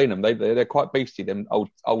 Yeah, I've seen them. They're quite beastie. Them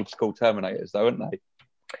old school Terminators, though, aren't they?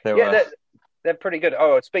 They're pretty good.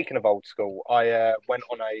 Oh, speaking of old school, I went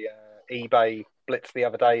on a eBay blitz the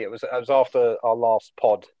other day. It was after our last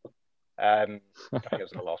pod. I think it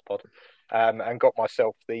was the last pod, and got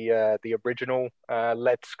myself the original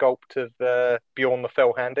lead sculpt of Bjorn the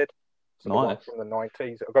Fell-Handed. So nice. From the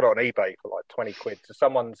 90s. I got it on eBay for like 20 quid. So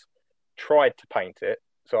someone's tried to paint it.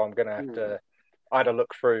 So I'm going to have to. I had a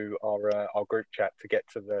look through our group chat to get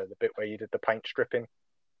to the bit where you did the paint stripping,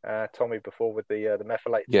 Tommy, before with the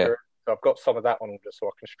methylated spirit. So I've got some of that on just so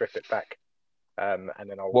I can strip it back, and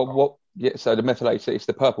then I'll. What? Yeah. So the methylated, it's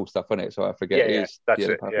the purple stuff, isn't it? So I forget. Yeah, that's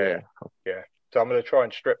it. Yeah. So I'm going to try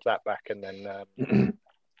and strip that back, and then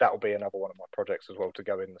that will be another one of my projects as well to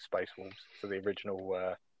go in the Space Wolves. So the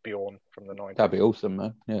original Bjorn from the 90s. That'd be awesome,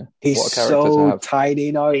 man. Yeah. He's so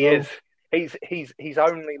tiny now. He is. He's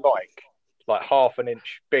only like half an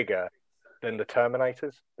inch bigger than the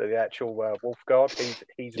Terminators, the actual Wolfguard.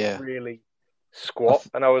 He's really squat,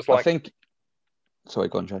 and I was like, sorry,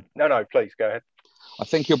 go on, Jay. No, please go ahead. I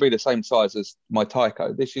think he'll be the same size as my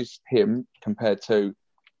Tycho. This is him compared to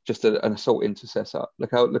just an assault intercessor.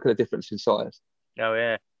 Look at the difference in size. Oh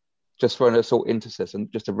yeah. Just for an assault intercessor,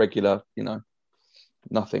 just a regular,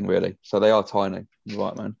 nothing really. So they are tiny,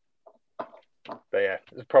 right, man. But yeah,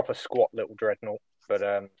 it's a proper squat little dreadnought,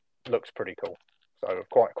 but looks pretty cool. So I'm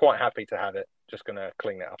quite happy to have it. Just going to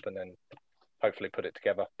clean it up and then hopefully put it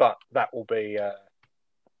together. But that will be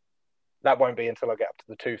that won't be until I get up to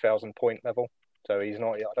the 2,000 point level. So he's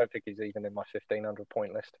not. I don't think he's even in my 1,500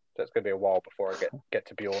 point list. So it's going to be a while before I get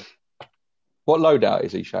to Bjorn. What loadout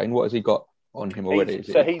is he, Shane? What has he got on him already?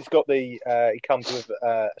 He's got the. He comes with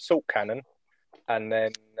assault cannon, and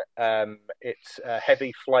then it's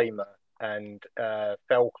heavy flamer and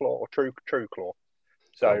fell claw or true claw.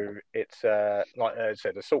 So it's like I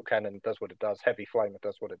said, assault cannon does what it does, heavy flamer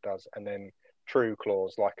does what it does, and then true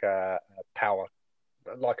claws like a power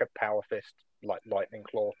fist, like lightning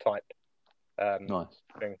claw type nice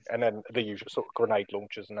thing, and then the usual sort of grenade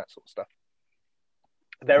launchers and that sort of stuff.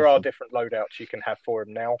 There are different loadouts you can have for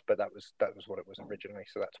him now, but that was what it was originally.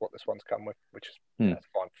 So that's what this one's come with, which is that's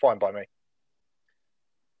fine by me.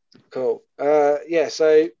 Cool.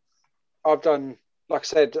 So I've done, like I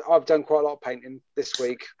said, I've done quite a lot of painting this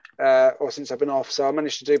week, or since I've been off. So I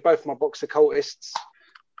managed to do both my box of cultists,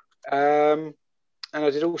 and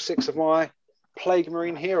I did all 6 of my Plague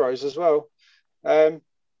Marine heroes as well.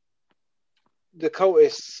 The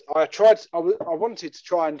cultists, I wanted to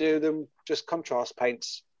try and do them just contrast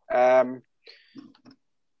paints. And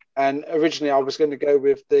originally I was going to go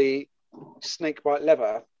with the snakebite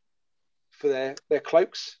leather for their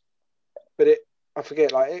cloaks, but I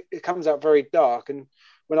forget, like it comes out very dark, and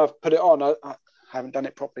when I've put it on, I haven't done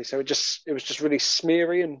it properly, so it was just really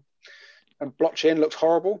smeary and blotchy and looked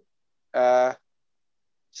horrible. So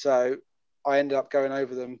I ended up going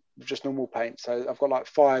over them with just normal paint. So I've got like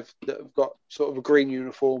 5 that have got sort of a green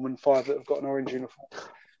uniform and 5 that have got an orange uniform.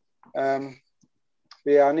 I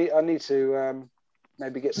need to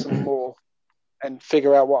maybe get some more and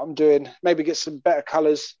figure out what I'm doing. Maybe get some better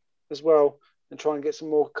colours as well, and try and get some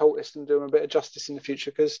more cultists and do them a bit of justice in the future,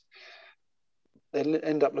 because they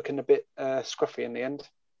end up looking a bit scruffy in the end.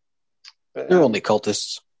 But, they're only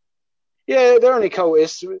cultists. Yeah, they're only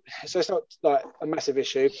cultists, so it's not like a massive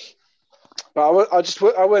issue. But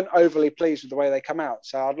I weren't overly pleased with the way they come out,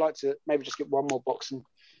 so I'd like to maybe just get one more box and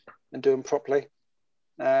do them properly.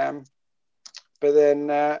 But then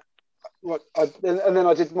and then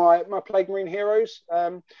I did my Plague Marine heroes.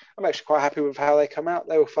 I'm actually quite happy with how they come out.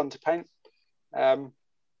 They were fun to paint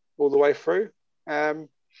all the way through.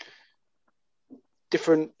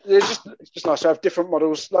 Different. It's just nice to have different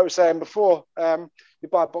models. Like I was saying before, you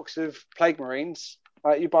buy a box of Plague Marines,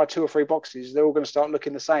 you buy 2 or 3 boxes. They're all going to start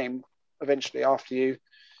looking the same eventually after you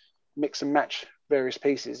mix and match various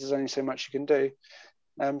pieces. There's only so much you can do.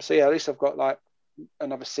 So yeah, at least I've got like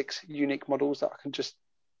another 6 unique models that I can just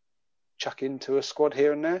chuck into a squad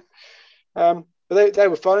here and there. But they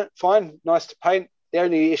were fine, nice to paint. The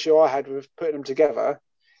only issue I had with putting them together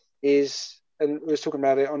is, and we was talking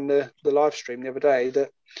about it on the live stream the other day,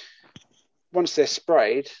 that once they're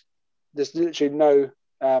sprayed, there's literally no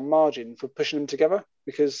margin for pushing them together,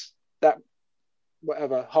 because that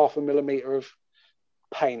whatever 0.5 millimeter of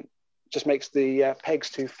paint just makes the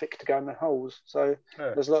pegs too thick to go in the holes. So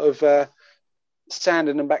there's a lot of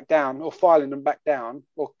sanding them back down, or filing them back down,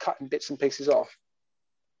 or cutting bits and pieces off.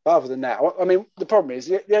 But other than that, I mean, the problem is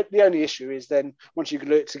the only issue is then once you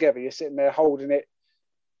glue it together, you're sitting there holding it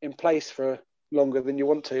in place for longer than you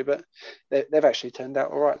want to. But they've actually turned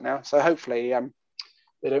out all right now. So hopefully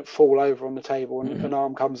they don't fall over on the table and an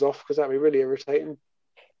arm comes off, because that'd be really irritating.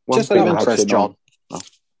 Just out of interest, John.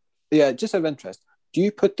 Yeah, just out of interest, do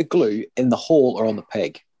you put the glue in the hole or on the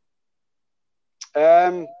peg?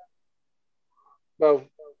 Well,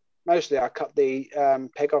 mostly I cut the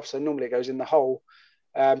peg off, so normally it goes in the hole.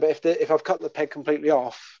 But if I've cut the peg completely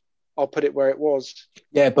off, I'll put it where it was.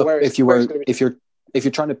 Yeah, but if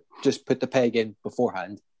you're trying to just put the peg in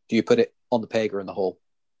beforehand, do you put it on the peg or in the hole?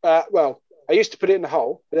 Well, I used to put it in the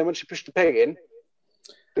hole, but then once you push the peg in,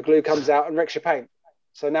 the glue comes out and wrecks your paint.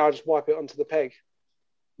 So now I just wipe it onto the peg.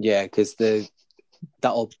 Yeah, because that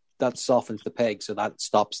softens the peg, so that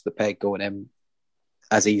stops the peg going in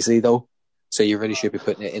as easily though. So you really should be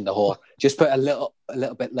putting it in the hole. Just put a little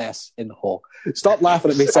bit less in the hole. Stop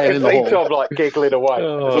laughing at me saying in the hole. I'm like giggling away.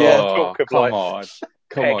 Come on.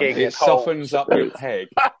 It softens up your peg.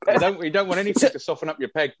 You don't want anything to soften up your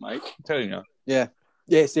peg, mate. I'm telling you. Yeah.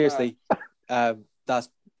 Seriously,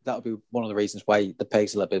 that'll be one of the reasons why the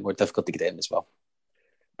peg's a little bit more difficult to get in as well.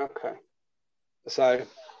 Okay. So,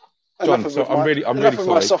 John, I'm really sorry.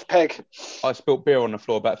 My soft peg. I spilt beer on the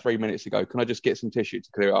floor about 3 minutes ago. Can I just get some tissue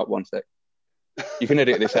to clear it up 1 sec? You can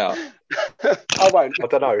edit this out. I won't. I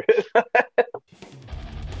don't know.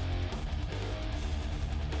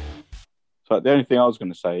 So the only thing I was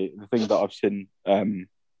going to say, the thing that I've seen when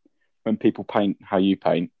people paint how you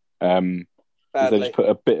paint, is they just put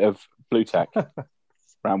a bit of blue tack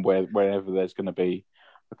around wherever there's going to be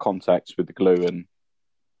a contact with the glue and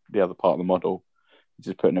the other part of the model.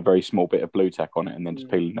 Just putting a very small bit of blue tack on it and then just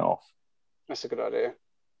peeling it off. That's a good idea.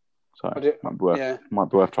 So might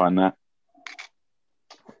be worth trying that.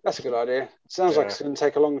 That's a good idea. Sounds like it's going to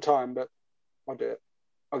take a long time, but I'll do it.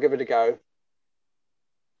 I'll give it a go.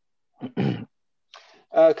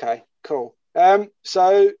 Okay, cool.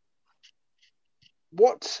 So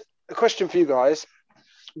a question for you guys.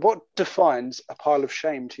 What defines a pile of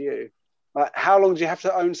shame to you? Like, how long do you have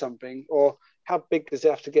to own something, or how big does it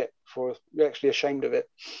have to get before you're actually ashamed of it?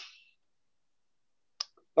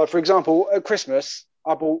 Like, for example, at Christmas,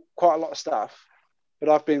 I bought quite a lot of stuff, but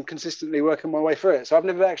I've been consistently working my way through it. So I've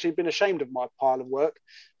never actually been ashamed of my pile of work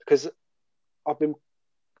because I've been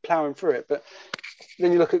ploughing through it. But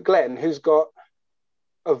then you look at Glenn, who's got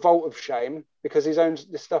a vault of shame because he's owned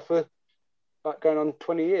this stuff for like going on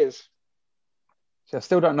 20 years. So I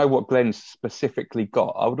still don't know what Glenn's specifically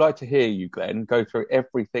got. I would like to hear you, Glenn, go through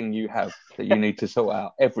everything you have that you need to sort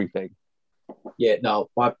out. Everything. Yeah, no,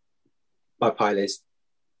 my pile is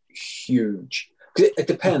huge. It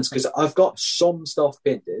depends, because I've got some stuff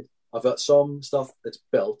painted. I've got some stuff that's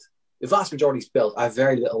built. The vast majority is built. I have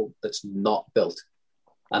very little that's not built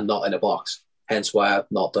and not in a box. Hence why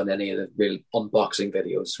I've not done any of the real unboxing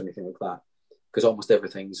videos or anything like that, because almost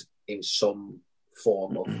everything's in some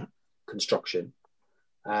form of construction.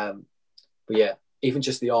 But yeah, even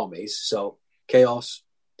just the armies. So Chaos,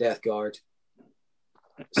 Death Guard,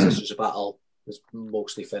 Sisters of Battle is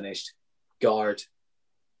mostly finished. Guard,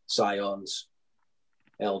 Scions,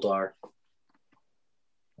 Eldar,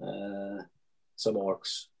 some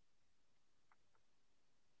Orcs,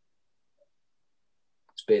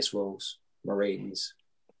 Space Wolves, Marines.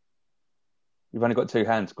 You've only got 2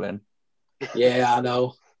 hands, Glenn. Yeah, I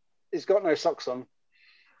know. He's got no socks on.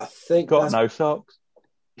 I think got no socks.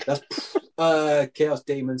 That's Chaos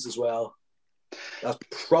Demons as well. That's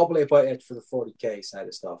probably about it for the 40k side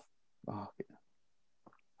of stuff. Oh,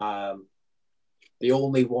 yeah. The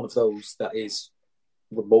only one of those that is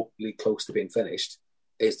remotely close to being finished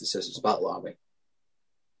is the Sisters of Battle Army.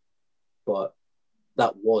 But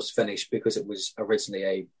that was finished because it was originally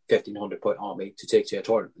a 1,500 point army to take to a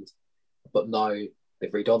tournament. But now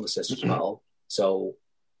they've redone the Sisters of Battle, so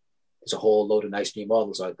there's a whole load of nice new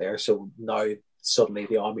models out there. So now suddenly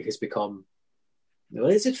the army has become,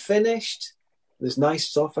 is it finished? There's nice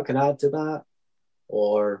stuff I can add to that.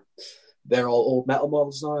 Or they're all old metal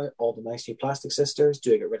models now, all the nice new plastic sisters.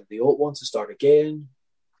 Do I get rid of the old ones and start again?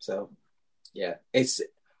 So, yeah,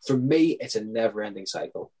 for me, it's a never-ending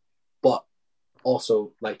cycle. But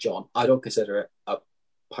also, like John, I don't consider it a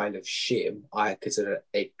pile of shame. I consider it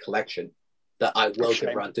a collection that I will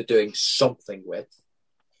get around to doing something with.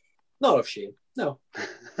 Not of shame, no.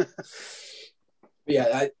 But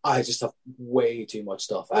yeah, I just have way too much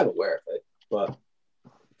stuff. I'm aware of it, but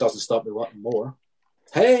it doesn't stop me wanting more.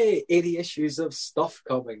 Hey, 80 issues of stuff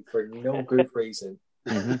coming for no good reason.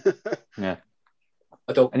 Mm-hmm. Yeah.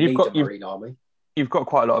 I don't need a Marine army. You've got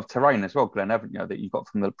quite a lot of terrain as well, Glenn, haven't you, that you got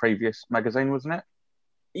from the previous magazine, wasn't it?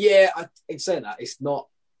 Yeah, in saying that, it's not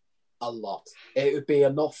a lot. It would be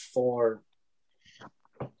enough for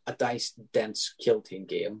a dense kill team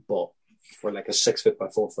game, but for like a 6 foot by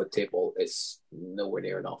 4 foot table, it's nowhere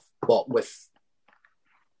near enough. But with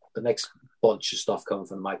the next bunch of stuff coming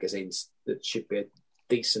from the magazines, that should be a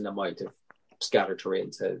decent amount of scattered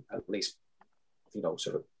terrain to at least,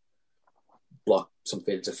 sort of block some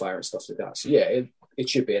fields of fire and stuff like that. So yeah, it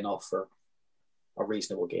should be enough for a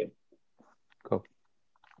reasonable game. Cool.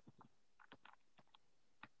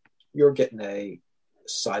 You're getting a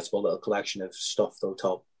sizable little collection of stuff though,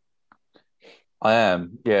 Tom. I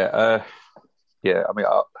am, yeah. Yeah, I mean,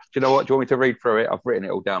 do you know what? Do you want me to read through it? I've written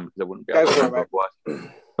it all down because I wouldn't be able to remember otherwise.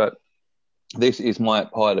 But this is my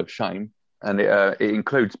pile of shame, and it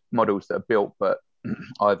includes models that are built but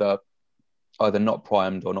either not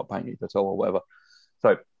primed or not painted at all or whatever.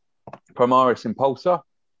 So, Primaris Impulsor,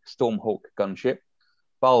 Stormhawk Gunship,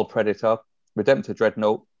 Baal Predator, Redemptor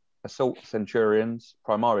Dreadnought, Assault Centurions,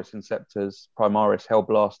 Primaris Inceptors, Primaris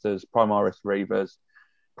Hellblasters, Primaris Reavers,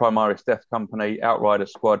 Primaris Death Company, Outrider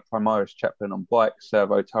Squad, Primaris Chaplain on Bike,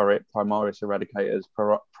 Servo Turret, Primaris Eradicators,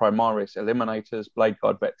 Primaris Eliminators, Blade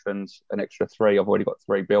Guard Veterans, an extra 3. I've already got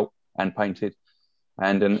 3 built and painted,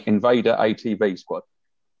 and an Invader ATV Squad.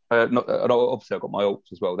 Obviously, I've got my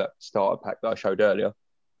Orcs as well, that starter pack that I showed earlier.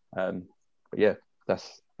 But yeah,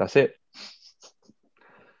 that's it.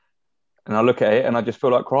 And I look at it and I just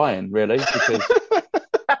feel like crying, really,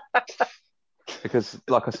 because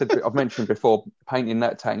like I said, I've mentioned before, painting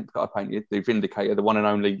that tank that I painted, the Vindicator, the one and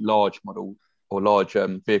only large model or large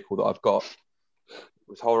vehicle that I've got,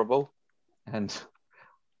 was horrible. And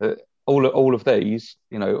All of these,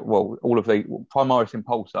 all of the Primaris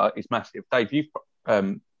Impulsor is massive. Dave, you've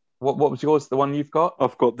what was yours? The one you've got?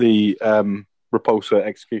 I've got the Repulsor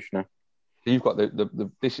Executioner. You've got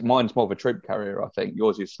this. Mine's more of a troop carrier, I think.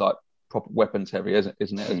 Yours is like proper weapons heavy, isn't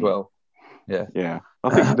it? As well. Yeah. I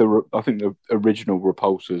think the original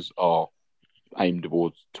Repulsors are aimed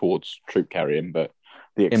towards troop carrying, but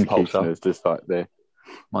the Executioner is just like the.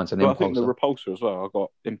 Mine's an Impulsor. I think the Repulsor as well. I've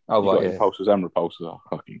got Impulsors and Repulsors.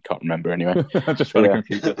 I can't remember anyway. I'm just trying to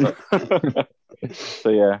confuse it. So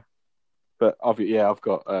yeah, but I've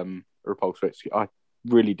got Repulsor Executioner. I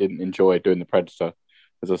really didn't enjoy doing the Predator,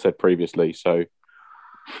 as I said previously. So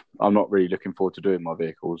I'm not really looking forward to doing my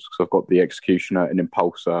vehicles because I've got the Executioner, an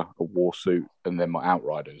Impulsor, a Warsuit, and then my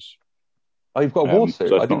Outriders. Oh, you've got a Warsuit?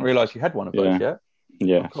 So I didn't realise you had one of those yet.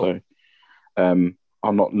 Yeah, oh, cool. So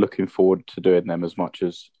I'm not looking forward to doing them as much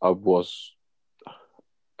as I was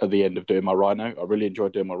at the end of doing my Rhino. I really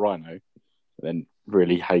enjoyed doing my Rhino, and then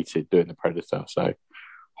really hated doing the Predator. So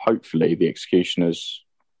hopefully the Executioner's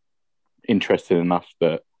interesting enough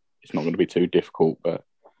that it's not going to be too difficult, but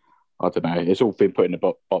I don't know. It's all been put in a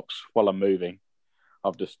box while I'm moving.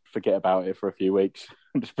 I'll just forget about it for a few weeks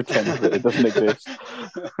and just pretend that it doesn't exist.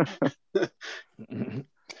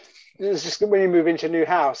 It's just when you move into a new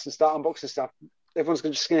house and start unboxing stuff, everyone's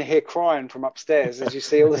just going to hear crying from upstairs as you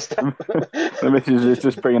see all the stuff. The missus is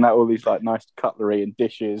just bringing out all these like nice cutlery and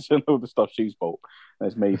dishes and all the stuff she's bought.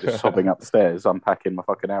 There's me just sobbing upstairs, unpacking my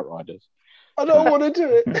fucking Outriders. I don't want to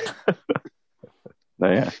do it.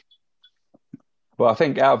 Yeah. Well, I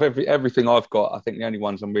think out of everything I've got, I think the only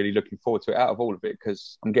ones I'm really looking forward to out of all of it,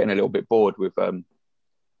 because I'm getting a little bit bored with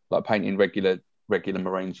like painting regular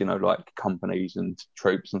Marines, like companies and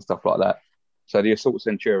troops and stuff like that. So the Assault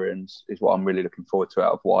Centurions is what I'm really looking forward to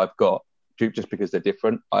out of what I've got, just because they're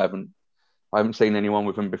different. I haven't seen anyone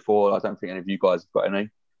with them before. I don't think any of you guys have got any.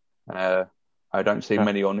 I don't see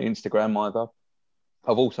many on Instagram either.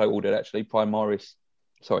 I've also ordered actually Primaris,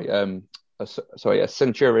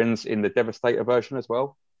 Centurions in the Devastator version as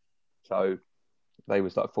well. So they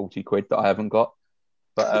was like 40 quid that I haven't got.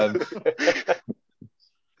 But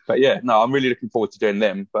but yeah, no, I'm really looking forward to doing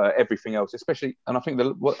them. But everything else, especially, and I think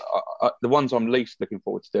the ones I'm least looking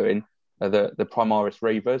forward to doing are the Primaris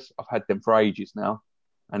Reavers. I've had them for ages now,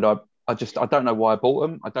 and I don't know why I bought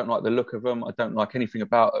them. I don't like the look of them. I don't like anything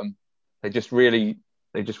about them. They just really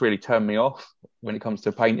turn me off when it comes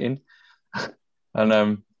to painting.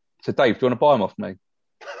 And so Dave, do you want to buy them off me?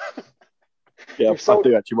 Yeah, I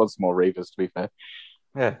do actually want some more Reavers, to be fair.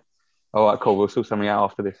 Yeah. All right, cool. We'll sort something out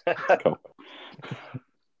after this. Cool.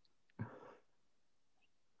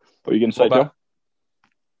 What are you going to say, John?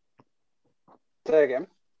 Say again.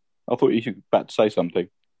 I thought you were about to say something.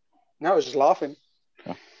 No, I was just laughing.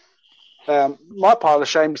 Oh. My pile of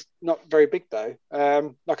shame's not very big, though.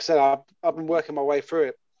 Like I said, I've been working my way through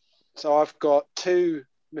it. So I've got 2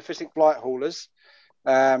 Mephistic Blight Haulers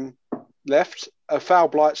left, a Foul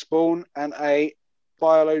Blight Spawn, and a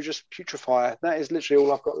Biologus Putrefier. That is literally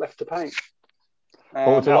all I've got left to paint. What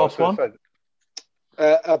was the last one?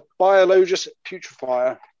 A Biologus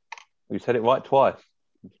Putrefier. You said it right twice.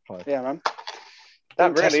 Yeah, man.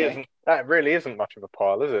 That really isn't much of a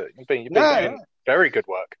pile, is it? You've been doing very good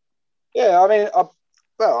work. Yeah, I mean, I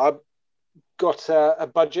got a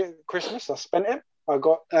budget at Christmas. I spent it. I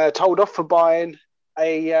got told off for buying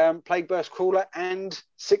a Plague Burst Crawler and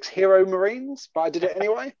 6 Hero Marines, but I did it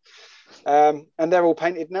anyway. And they're all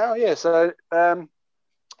painted now. Yeah, so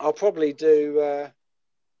I'll probably do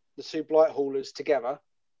the 2 Blight Haulers together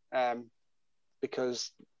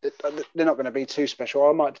because they're not going to be too special.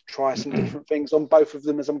 I might try some different things on both of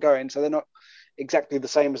them as I'm going, so they're not exactly the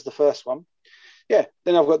same as the first one. Yeah,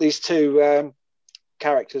 then I've got these 2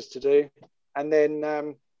 characters to do, and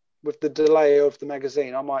then with the delay of the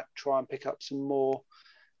magazine, I might try and pick up some more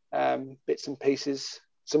bits and pieces,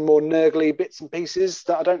 some more nurgly bits and pieces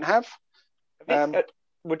that I don't have.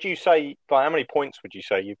 Would you say, how many points would you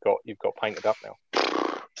say you've got painted up now?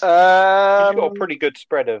 You've got a pretty good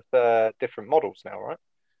spread of different models now, right?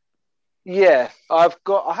 Yeah, I've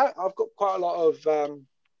got quite a lot of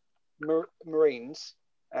Marines.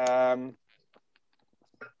 I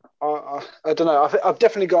don't know. I've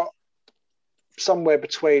definitely got somewhere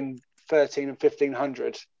between 13 and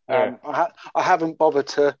 1500. I haven't bothered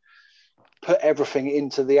to put everything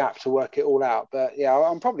into the app to work it all out, but yeah,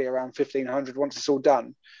 I'm probably around 1500 once it's all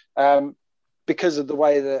done. Because of the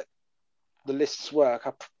way that the lists work,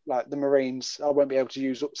 like the Marines, I won't be able to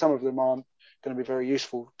use. Some of them aren't going to be very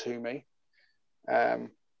useful to me,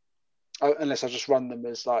 unless I just run them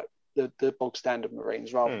as like the bog standard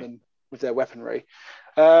Marines rather than with their weaponry.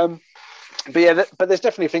 But yeah, but there's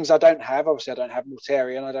definitely things I don't have. Obviously, I don't have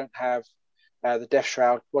Mortarion. I don't have the Death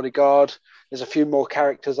Shroud bodyguard. There's a few more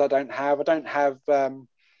characters I don't have. I don't have. I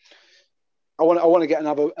want to get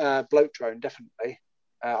another bloat drone, definitely.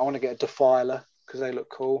 I want to get a Defiler because they look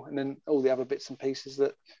cool, and then all the other bits and pieces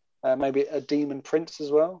that maybe a Demon Prince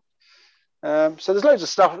as well. So there's loads of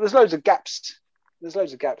stuff. There's loads of gaps. There's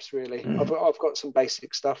loads of gaps, really. I've got some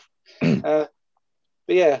basic stuff. But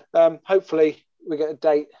yeah, hopefully we get a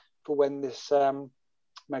date for when this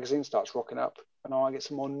magazine starts rocking up, and I get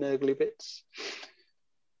some more nurgly bits.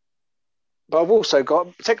 But I've also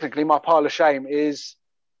got, technically, my pile of shame is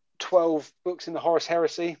 12 books in the Horus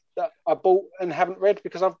Heresy that I bought and haven't read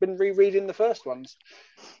because I've been rereading the first ones.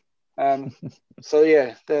 So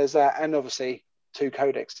yeah, there's that, and obviously 2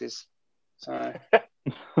 codexes. So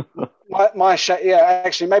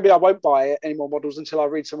actually, maybe I won't buy any more models until I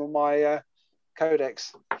read some of my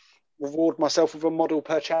codex. Reward myself with a model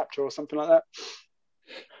per chapter or something like that,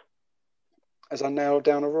 as I nail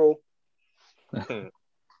down a rule.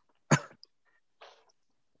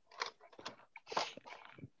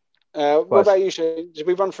 What about you, Shane? Did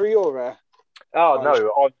we run through your?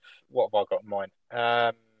 No. What have I got in mind?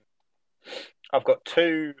 I've got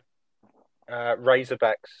 2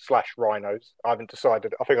 Razorbacks / Rhinos. I haven't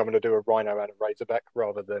decided. I think I'm going to do a Rhino and a Razorback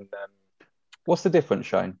rather than. What's the difference,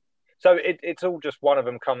 Shane? So it's all just one of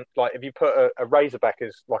them like if you put a Razorback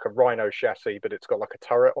is like a Rhino chassis, but it's got like a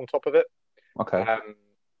turret on top of it. Okay.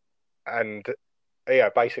 And yeah,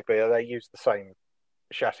 basically they use the same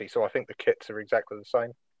chassis, so I think the kits are exactly the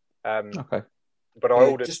same. Okay. But I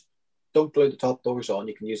ordered. Just don't glue the top doors on.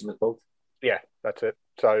 You can use them as both. Yeah, that's it.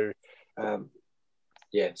 So.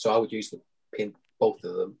 So I would use both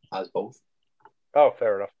of them as both. Oh,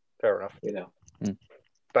 fair enough. You know.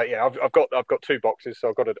 But yeah, I've got 2 boxes, so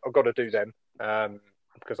I've got to do them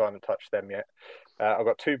because I haven't touched them yet. I've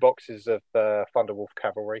got 2 boxes of Thunderwolf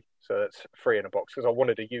Cavalry, so that's 3 in a box because I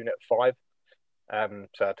wanted a unit of 5,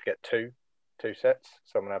 so I had to get 2 sets.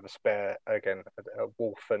 So I'm gonna have a spare again, a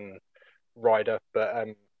Wolf and Rider, but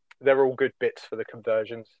they're all good bits for the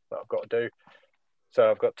conversions that I've got to do. So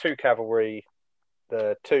I've got 2 Cavalry,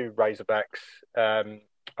 the 2 Razorbacks.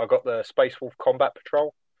 I've got the Space Wolf Combat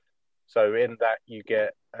Patrol. So in that you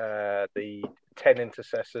get the 10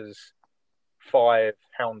 Intercessors, 5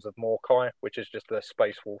 Hounds of Morkai, which is just the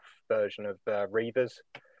Space Wolf version of Reavers,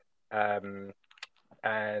 and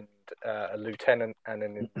a Lieutenant and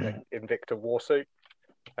an Invicta Warsuit.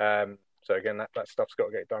 So again, that stuff's got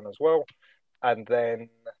to get done as well. And then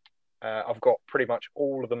I've got pretty much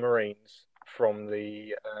all of the Marines from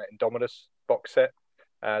the Indomitus box set.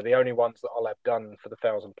 The only ones that I'll have done for the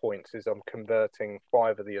 1,000 points is I'm converting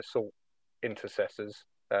 5 of the Assault Intercessors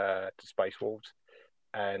to Space Wolves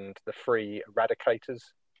and the 3 Eradicators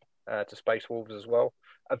to Space Wolves as well.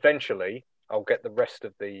 Eventually, I'll get the rest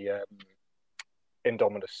of the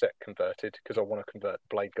Indomitus set converted because I want to convert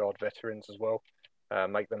Blade Guard veterans as well,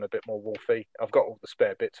 make them a bit more wolfy. I've got all the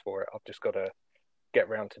spare bits for it. I've just got to get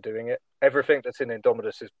around to doing it. Everything that's in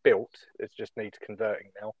Indomitus is built. It just needs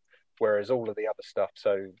converting now. Whereas all of the other stuff,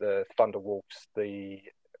 so the Thunderwolves, the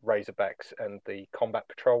Razorbacks, and the Combat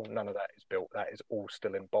Patrol, none of that is built. That is all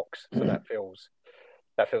still in box. So that feels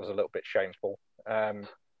a little bit shameful. And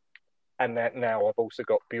that now I've also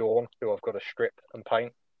got Bjorn, who I've got to strip and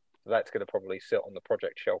paint. That's going to probably sit on the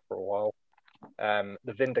project shelf for a while.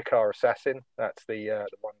 The Vindicar Assassin, that's the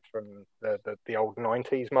one from the old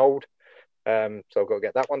 90s mold. So I've got to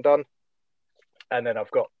get that one done. And then I've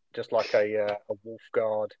got just like a Wolf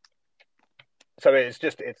Guard. So it's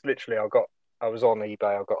literally I was on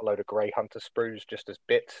eBay. I got a load of Grey Hunter sprues just as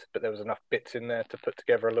bits, but there was enough bits in there to put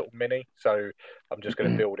together a little mini. So I'm just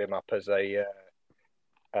going to build him up as a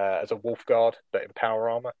Wolf Guard, but in power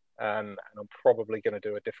armor. And I'm probably going to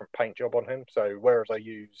do a different paint job on him. So whereas I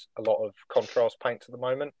use a lot of contrast paints at the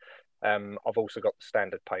moment, I've also got the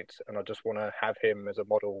standard paints, and I just want to have him as a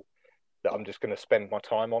model that I'm just going to spend my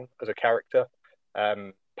time on as a character.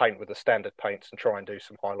 Paint with the standard paints and try and do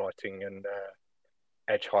some highlighting and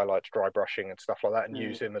edge highlights, dry brushing and stuff like that, and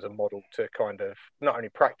use him as a model to kind of not only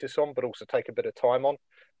practice on but also take a bit of time on,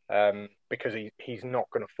 because he's not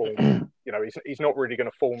going to form he's not really going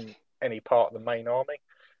to form any part of the main army,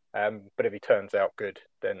 but if he turns out good,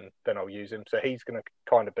 then I'll use him. So he's going to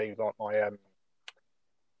kind of be like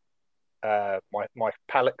my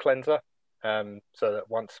palette cleanser, so that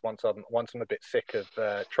once I'm a bit sick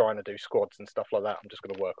of trying to do squads and stuff like that, I'm just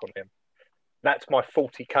going to work on him. That's my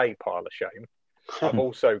 40k pile of shame. I've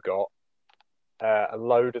also got a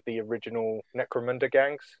load of the original Necromunda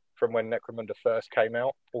gangs from when Necromunda first came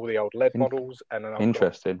out, all the old lead models, and then I've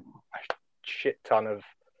got a shit ton of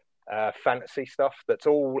fantasy stuff that's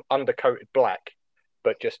all undercoated black,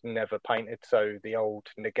 but just never painted. So the old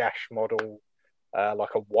Nagash model,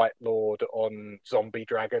 like a White Lord on Zombie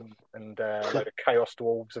Dragon, and a load of Chaos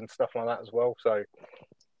Dwarves and stuff like that as well. So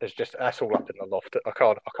that's all up in the loft. I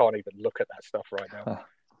can't even look at that stuff right now.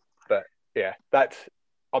 But yeah,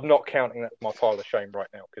 I'm not counting that as my pile of shame right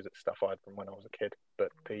now because it's stuff I had from when I was a kid.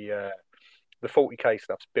 But the 40k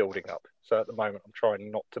stuff's building up. So at the moment, I'm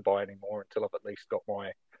trying not to buy any more until I've at least got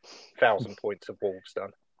my 1,000 points of Wolves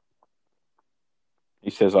done. He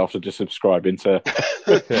says after just subscribing to.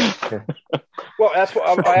 Well, that's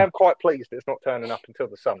what I am quite pleased it's not turning up until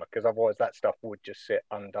the summer, because otherwise that stuff would just sit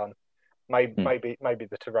undone. Maybe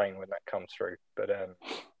the terrain when that comes through, but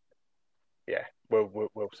yeah,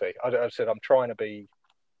 we'll see. I said I'm trying to be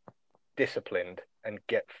disciplined and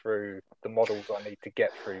get through the models I need to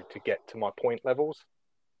get through to get to my point levels.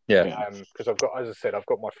 Yeah. Because I've got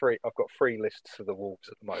three lists for the Wolves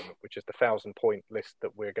at the moment, which is the 1,000 point list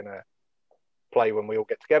that we're gonna play when we all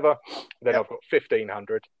get together. Then I've got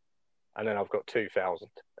 1,500, and then I've got 2,000,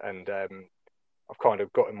 and I've kind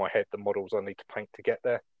of got in my head the models I need to paint to get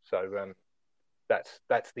there. So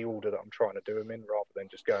that's the order that I'm trying to do them in, rather than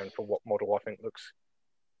just going for what model I think looks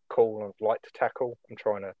cool and like to tackle. I'm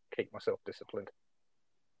trying to keep myself disciplined.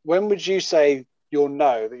 When would you say you'll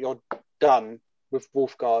know that you're done with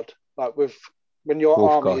Wolfguard? Like when your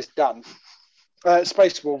army is done?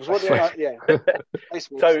 Space Wolves. What do you like? Yeah. Space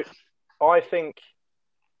Wolves. So I think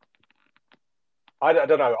I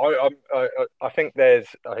don't know. I think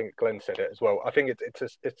Glenn said it as well. I think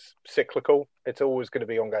it's cyclical. It's always going to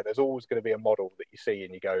be ongoing. There's always going to be a model that you see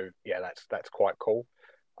and you go, yeah, that's quite cool.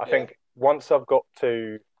 I think once I've got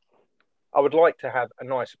to, I would like to have a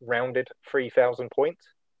nice rounded 3,000 points,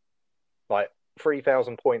 like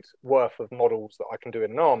 3,000 points worth of models that I can do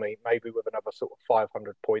in an army, maybe with another sort of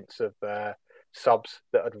 500 points of subs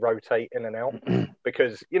that would rotate in and out,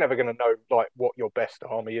 because you're never going to know like what your best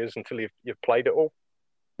army is until you've played it all.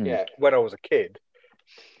 Yeah. When I was a kid,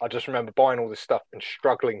 I just remember buying all this stuff and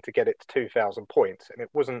struggling to get it to 2,000 points, and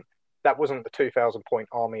that wasn't the 2,000 point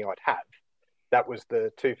army I'd have. That was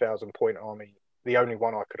the 2,000 point army, the only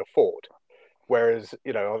one I could afford. Whereas,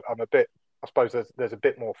 I'm a bit, I suppose there's a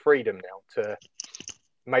bit more freedom now to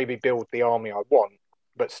maybe build the army I want,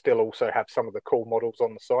 but still also have some of the cool models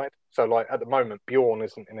on the side. So like at the moment, Bjorn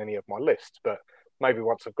isn't in any of my lists, but maybe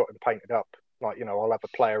once I've got him painted up, like, I'll have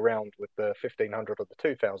a play around with the 1,500 or the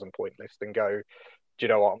 2,000 point list and go, do you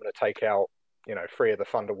know what, I'm going to take out, 3 of the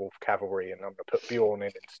Thunderwolf cavalry and I'm going to put Bjorn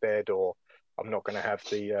in instead, or I'm not going to have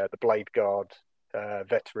the Blade Guard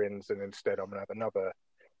veterans, and instead I'm going to have another,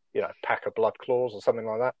 pack of Blood Claws or something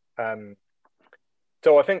like that.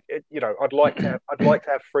 So I think I'd like to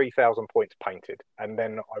have 3,000 points painted, and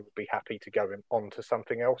then I would be happy to go on to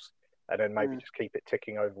something else, and then maybe just keep it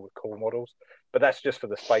ticking over with cool models. But that's just for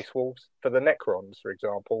the Space Wolves. For the Necrons, for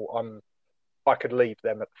example, I could leave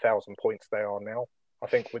them at the 1,000 points they are now. I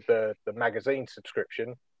think with the magazine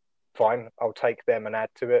subscription, fine, I'll take them and add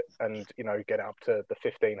to it, and get it up to the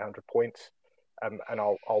 1,500 points, and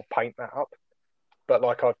I'll paint that up. But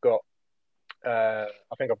like I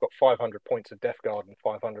think I've got 500 points of Death Guard and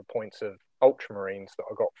 500 points of Ultramarines that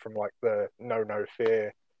I got from like the No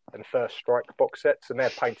Fear and First Strike box sets, and they're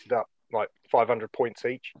painted up like 500 points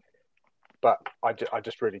each. But I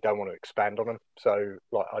just really don't want to expand on them. So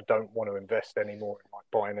like I don't want to invest any more in like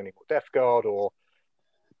buying any more Death Guard or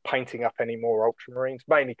painting up any more Ultramarines,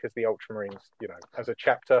 mainly because the Ultramarines, as a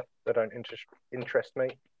chapter, they don't interest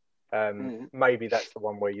me. Maybe that's the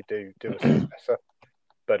one where you do a successor.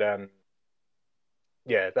 But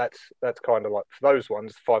yeah, that's kind of like, for those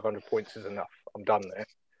ones, 500 points is enough. I'm done there.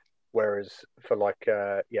 Whereas for like,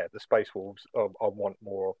 the Space Wolves, I want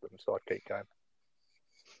more of them, so I keep going.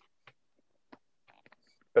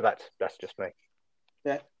 But that's just me.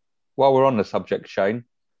 Yeah. While we're on the subject, Shane,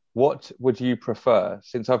 what would you prefer?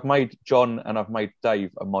 Since I've made John and I've made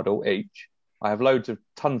Dave a model each, I have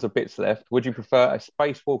tons of bits left. Would you prefer a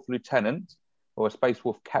Space Wolf Lieutenant or a Space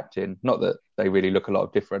Wolf Captain? Not that they really look a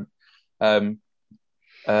lot different. You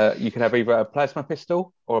can have either a plasma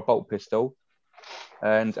pistol or a bolt pistol,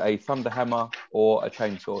 and a thunder hammer or a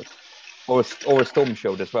chainsword, or a storm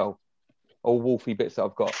shield as well. All wolfy bits that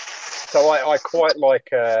I've got. So I quite like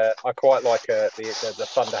the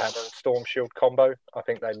thunder hammer and storm shield combo. I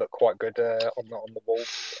think they look quite good on the wall.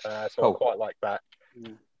 So I quite like that.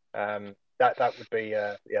 That would be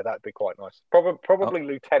that'd be quite nice. Probably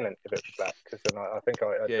Lieutenant if it was that, because then I think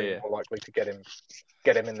I'd be more likely to get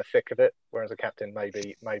him in the thick of it. Whereas a captain,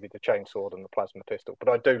 maybe the chainsword and the plasma pistol. But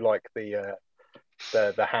I do like the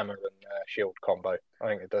the hammer and shield combo. I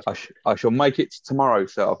think it does. I shall make it tomorrow,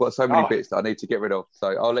 sir. I've got so many bits that I need to get rid of, so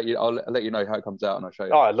I'll let you know how it comes out, and I'll show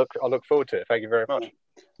you. I look forward to it. Thank you very much.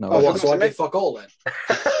 No, so I did fuck all then.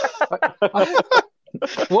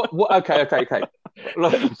 What? Okay.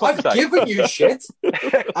 Look, I've given you shit,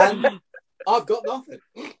 and I've got nothing.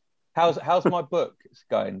 How's my book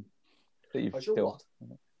going? That you've still.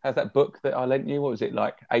 How's that book that I lent you? What was it,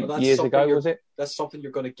 like 8 years ago? Was it? That's something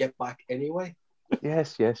you're going to get back anyway.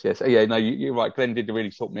 Yes. Yeah, no, you're right. Glenn did really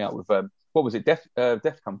sort me out with what was it? Death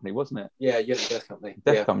Company, wasn't it? Yeah, Death Company.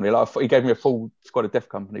 Death Company. Like, he gave me a full squad of Death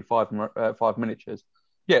Company, 5 miniatures.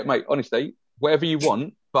 Yeah, mate. Honestly, whatever you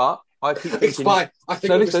want, but I keep thinking, it's fine. I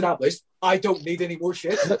think we've established I don't need any more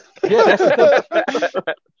shit. Yeah, that's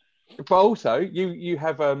but also, you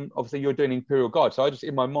have obviously you're doing Imperial Guard, so I just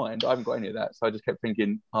in my mind I haven't got any of that, so I just kept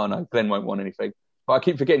thinking, oh no, Glenn won't want anything. But I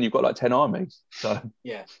keep forgetting you've got like 10 armies. So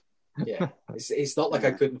yeah. It's not like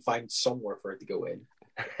I couldn't find somewhere for it to go in.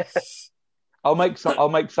 I'll make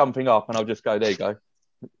something up, and I'll just go. There you go.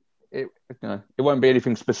 It won't be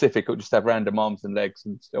anything specific. It'll just have random arms and legs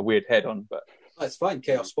and a weird head on. But that's fine.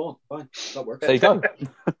 Chaos Spawn, fine. That works. There you go.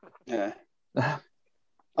 Yeah.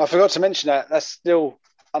 I forgot to mention that's still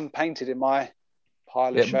unpainted in my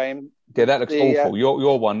pile of shame. Yeah, that looks awful.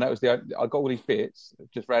 Your one, that was I got all these bits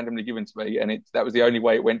just randomly given to me, and that was the only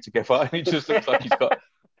way it went together. And it just looks like he's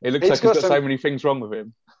got so many things wrong with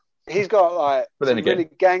him. He's got like really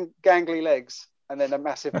gangly legs and then a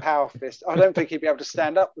massive power fist. I don't think he'd be able to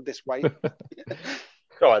stand up with this weight.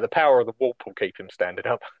 The power of the warp will keep him standing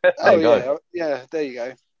up. Yeah, there you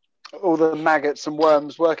go. All the maggots and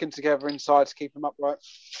worms working together inside to keep him upright.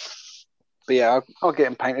 But yeah, I'll get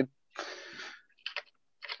him painted.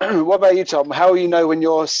 What about you, Tom? How will you know when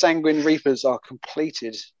your Sanguine Reapers are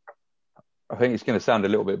completed? I think it's going to sound a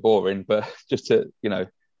little bit boring, but just to,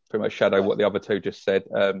 pretty much shadow what the other two just said.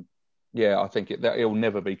 I think it'll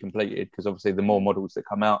never be completed because obviously the more models that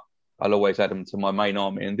come out, I'll always add them to my main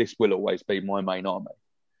army, and this will always be my main army.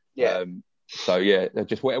 Yeah.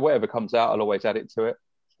 Just whatever comes out, I'll always add it to it.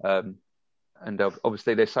 And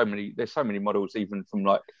obviously there's so many models even from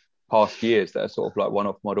like past years that are sort of like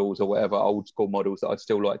one-off models or whatever, old school models that I'd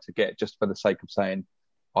still like to get just for the sake of saying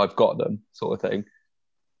I've got them, sort of thing.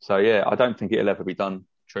 So yeah, I don't think it'll ever be done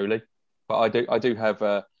truly, but I do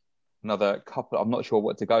have another couple. I'm not sure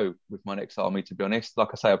what to go with my next army, to be honest. Like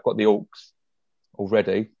I say, I've got the Orcs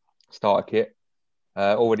already, starter kit,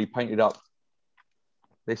 already painted up.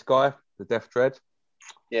 This guy, the Death Dread.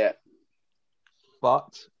 Yeah.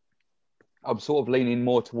 But I'm sort of leaning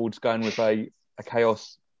more towards going with a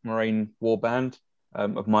Chaos Marine warband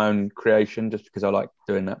of my own creation, just because I like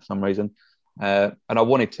doing that for some reason. And I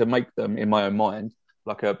wanted to make them in my own mind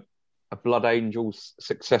like a Blood Angels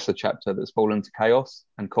successor chapter that's fallen to Chaos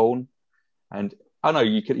and Khorne. And I know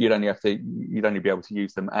you'd only be able to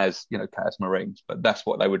use them as Chaos Marines, but that's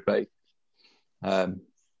what they would be. So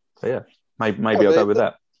yeah, maybe I'll go with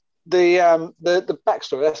that. The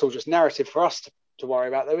backstory, that's all just narrative for us to worry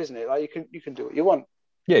about, though, isn't it? Like you can do what you want.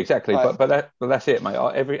 Yeah, exactly. But that's it, mate.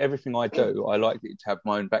 Everything I do, I like it to have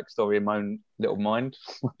my own backstory in my own little mind.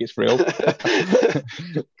 It's real.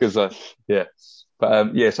 Because so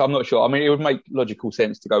I'm not sure. I mean, it would make logical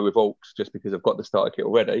sense to go with Orcs just because I've got the starter kit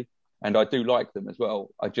already, and I do like them as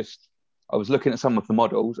well. I was looking at some of the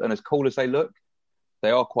models, and as cool as they look,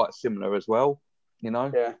 they are quite similar as well.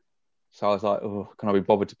 Yeah. So I was like, can I be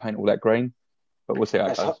bothered to paint all that green? But we'll see how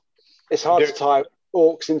it goes. It's hard to tie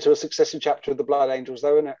Orcs into a successive chapter of the Blood Angels,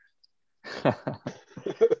 though, isn't it?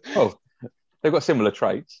 Well, they've got similar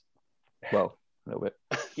traits. Well, a little bit.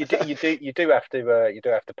 You do have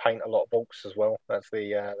to paint a lot of Orcs as well. That's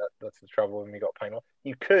the trouble when you got paint on.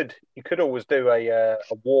 You could always do a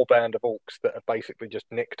war band of Orcs that have basically just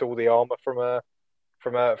nicked all the armor from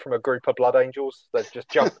a group of Blood Angels that just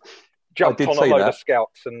jumped on a load of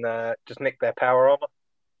scouts and just nicked their power armor.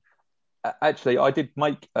 Actually, I did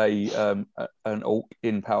make an Orc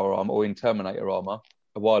in power armor or in Terminator armor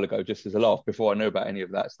a while ago, just as a laugh. Before I knew about any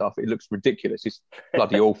of that stuff, it looks ridiculous. It's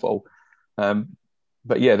bloody awful.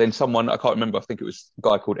 But yeah, then someone, I can't remember, I think it was a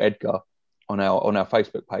guy called Edgar on our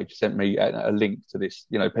Facebook page, sent me a link to this.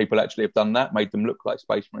 People actually have done that, made them look like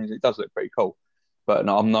Space Marines. It does look pretty cool. But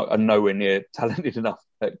no, I'm nowhere near talented enough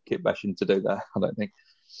at kit bashing to do that, I don't think.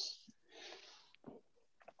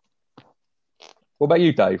 What about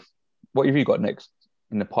you, Dave? What have you got next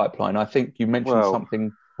in the pipeline? I think you mentioned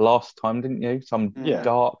something last time, didn't you?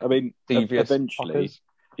 Dark, devious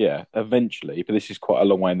eventually, but this is quite a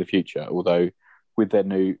long way in the future. Although with their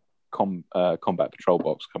new combat patrol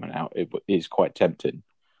box coming out, it is quite tempting.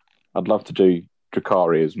 I'd love to do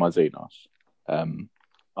Drukhari as my Xenos.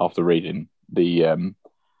 After reading the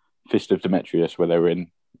Fist of Demetrius, where they were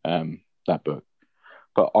in that book.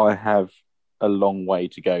 But I have a long way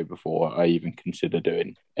to go before I even consider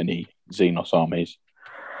doing any Xenos armies,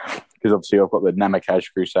 because obviously I've got the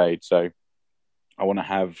Namakash Crusade, so I want to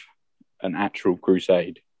have an actual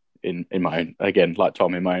crusade in my own, again, like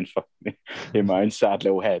Tom, in my own sad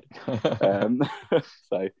little head. So I'm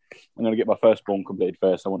going to get my firstborn completed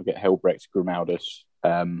first. I want to get Helbrecht Grimaldus.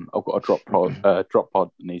 I've got a drop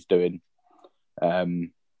pod that he's doing,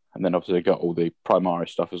 and then obviously I got all the Primaris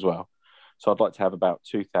stuff as well. So I'd like to have about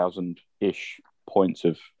 2,000-ish points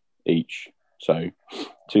of each. So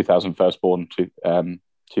 2,000 firstborn,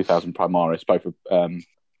 2,000 Primaris, both of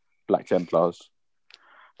Black Templars.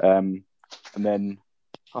 And then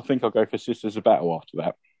I think I'll go for Sisters of Battle after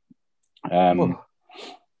that.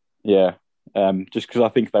 Just because I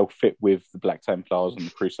think they'll fit with the Black Templars and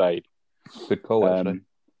the Crusade. Good call, actually.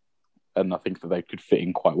 And I think that they could fit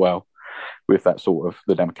in quite well with that sort of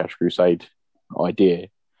the Namakash Crusade idea.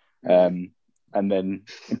 And then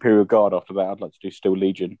Imperial Guard after that, I'd like to do Steel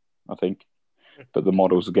Legion, I think. But the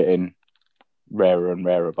models are getting rarer and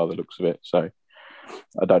rarer by the looks of it. So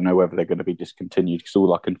I don't know whether they're going to be discontinued, because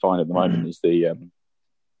all I can find at the moment is the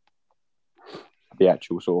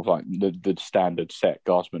actual sort of like the standard set,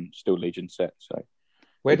 Guardsman Steel Legion set. So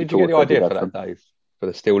where did you get the idea for that, Dave? For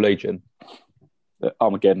the Steel Legion?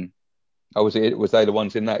 Armageddon. Oh, was they the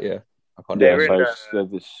ones in that? Yeah. I can't remember. So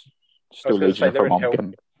the Steel Legion from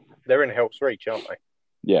Armageddon. They're in Hell's Reach, aren't they?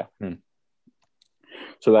 Yeah.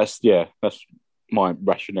 So that's my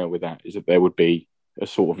rationale with that, is that there would be a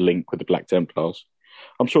sort of link with the Black Templars.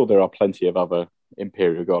 I'm sure there are plenty of other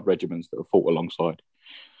Imperial Guard regiments that have fought alongside.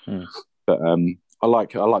 But I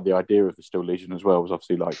like the idea of the Steel Legion as well. It was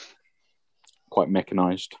obviously like quite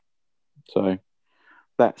mechanized. So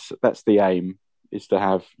that's the aim, is to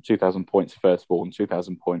have 2,000 points of firstborn,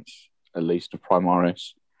 2,000 points at least of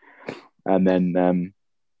Primaris, and then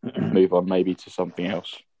move on maybe to something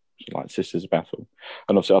else, like Sisters of Battle.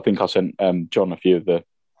 And obviously I think I sent John a few of the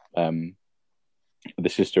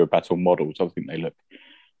Sister of Battle models. I think they look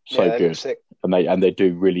so good, and they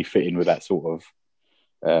do really fit in with that sort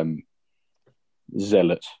of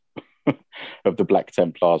zealot of the Black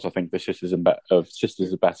Templars. I think the Sisters of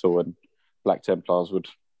Battle and Black Templars would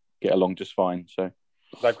get along just fine. So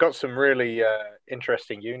they've got some really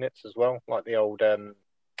interesting units as well, like the old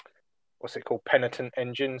what's it called, Penitent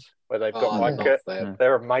Engines, where they've got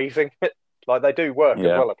they're amazing. Like they do work as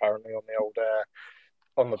well, apparently, on the old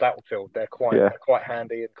on the battlefield. They're quite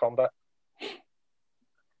handy in combat.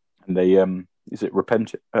 And they is it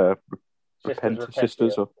Repentant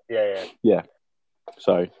Sisters? Or... Yeah.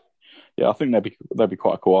 So I think they'd be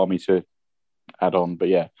quite a cool army to add on. But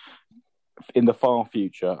yeah, in the far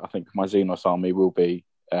future, I think my Xenos army will be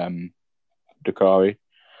Drukhari,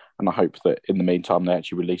 and I hope that in the meantime they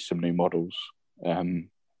actually release some new models. But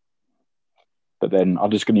then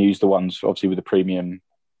I'm just going to use the ones, obviously, with the premium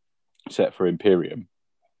set for Imperium.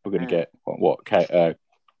 We're going to get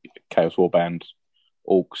Chaos Warband,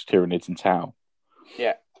 Orcs, Tyranids, and Tau.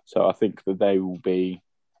 Yeah. So I think that they will be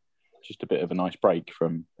just a bit of a nice break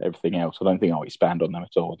from everything else. I don't think I'll expand on them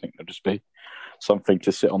at all. I think they'll just be something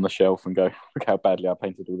to sit on the shelf and go, look how badly I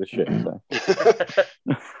painted all this shit.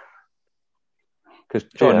 Because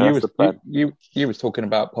John, you was talking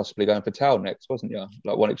about possibly going for Tau next, wasn't you?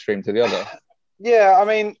 Like one extreme to the other. Yeah, I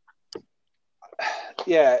mean,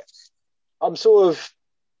 I'm sort of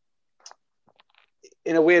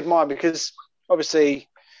in a weird mind, because obviously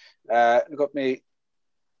you've got me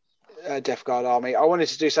Death Guard army. I wanted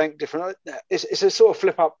to do something different. It's a sort of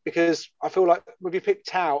flip up, because I feel like if you pick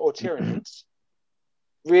Tau or Tyranids,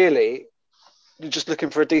 really you're just looking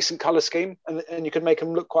for a decent colour scheme, and you can make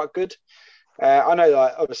them look quite good. I know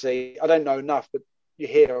that obviously I don't know enough, but you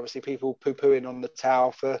hear obviously people poo-pooing on the Tau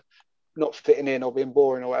for not fitting in or being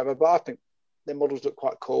boring or whatever, but I think their models look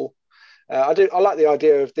quite cool. I like the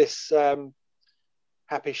idea of this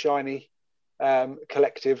happy shiny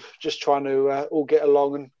collective just trying to all get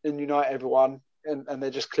along and unite everyone, and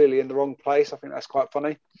they're just clearly in the wrong place. I think that's quite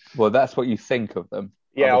funny. Well, that's what you think of them.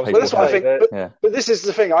 Yeah, that's what I think. But this is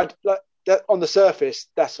the thing. On the surface,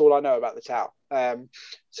 that's all I know about the Tau.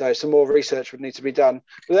 So some more research would need to be done.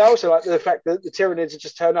 But I also like the fact that the Tyranids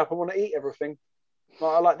just turn up and want to eat everything.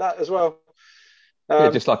 I like that as well.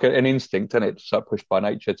 Just like an instinct, isn't it? Just like pushed by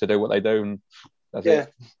nature to do what they do, and that's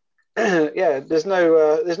it. Yeah, there's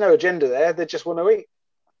no agenda there. They just want to eat.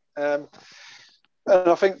 And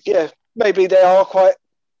I think, maybe they are quite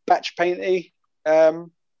batch painty.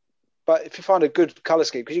 But if you find a good colour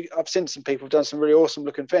scheme, because I've seen some people have done some really awesome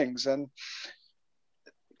looking things, and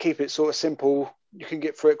keep it sort of simple, you can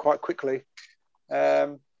get through it quite quickly.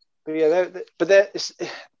 but yeah,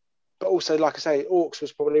 but also, like I say, Orcs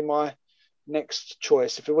was probably my next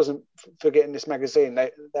choice. If it wasn't for getting this magazine,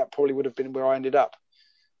 that probably would have been where I ended up.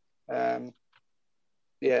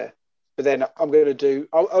 Yeah, but then I'm going to do.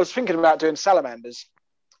 I was thinking about doing salamanders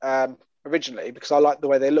originally because I like the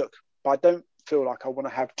way they look, but I don't feel like I want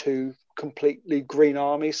to have 2 completely green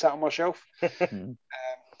armies sat on my shelf.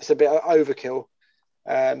 It's a bit of overkill.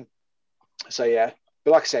 So yeah,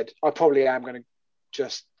 but like I said, I probably am going to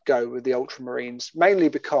just go with the Ultramarines, mainly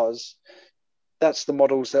because that's the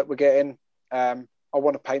models that we're getting. I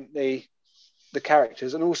want to paint the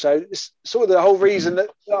characters, and also it's sort of the whole reason that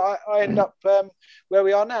I end up where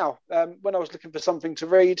we are now. When I was looking for something to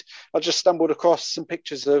read, I just stumbled across some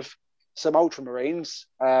pictures of some Ultramarines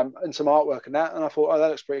and some artwork and that, and I thought, oh, that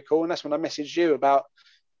looks pretty cool. And that's when I messaged you about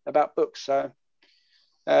books. So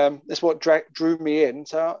that's what drew me in.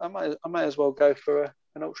 So I might as well go for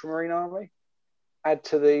an Ultramarine army. Add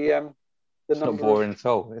to the it's not boring at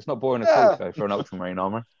all. It's not boring at all to go for an Ultramarine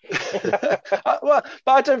army. Well,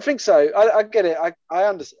 but I don't think so. I get it. I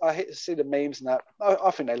understand. I see the memes and that.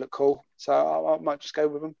 I think they look cool, so I might just go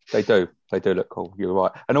with them. They do look cool. You're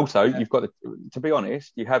right. And also, you've got to be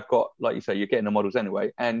honest, you have got, like you say, you're getting the models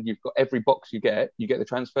anyway, and you've got every box you get the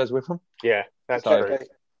transfers with them. Yeah, that's true.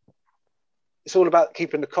 It's all about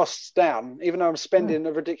keeping the costs down, even though I'm spending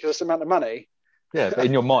a ridiculous amount of money. Yeah, but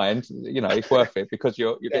in your mind, it's worth it because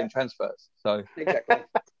you're getting transfers. So exactly,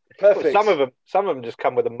 perfect. Well, some of them just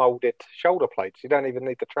come with a moulded shoulder plates. You don't even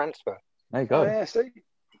need the transfer. There you go. Oh, yeah, see,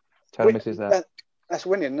 tell Mrs. that. That's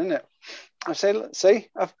winning, isn't it? I say, see,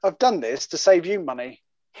 I've done this to save you money.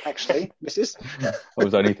 Actually, Mrs. I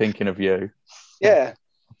was only thinking of you. Yeah.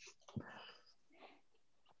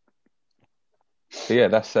 So yeah,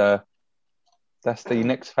 that's the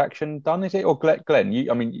next faction done, is it? Or Glenn,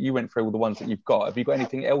 you went through all the ones that you've got. Have you got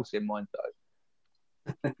anything else in mind,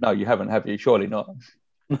 though? No, you haven't, have you? Surely not.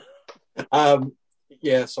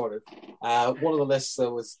 Yeah, sort of. One of the lists that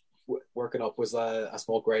was working up was a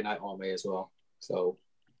small Grey Knight army as well. So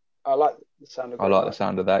I like the sound of that. I like the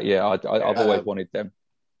sound of that. Yeah, I've always wanted them.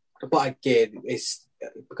 But again, it's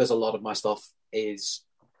because a lot of my stuff is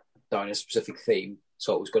down a specific theme,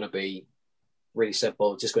 so it was going to be really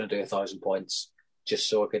simple. Just going to do 1,000 points, just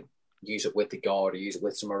so I could use it with the guard or use it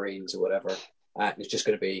with some Marines or whatever. And it's just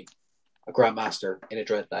going to be a Grandmaster in a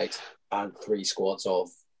Dread Knight and 3 squads of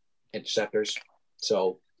Interceptors.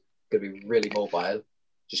 So going to be really mobile.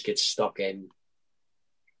 Just get stuck in,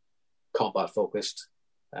 combat focused.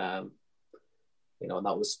 And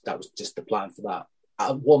that was just the plan for that.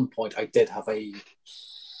 At one point, I did have I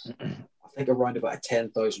think around about a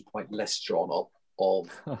 10,000 point list drawn up of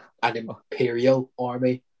an Imperial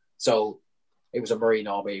army. So it was a Marine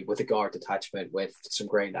army with a guard detachment with some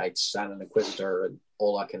Grey Knights and an Inquisitor and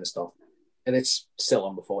all that kind of stuff. And it's still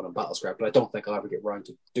on my phone on Battlescript, but I don't think I'll ever get around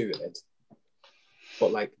to doing it.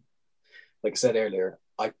 But like I said earlier,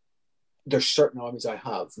 there's certain armies I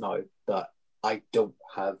have now that I don't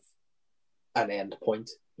have an end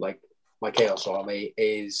point. Like my Chaos army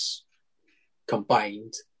is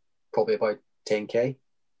combined probably about 10k,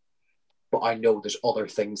 but I know there's other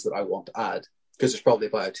things that I want to add because there's probably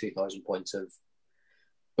about 2,000 points of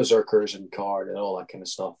Berserkers and Card and all that kind of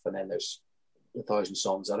stuff, and then there's 1,000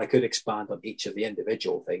 Suns, and I could expand on each of the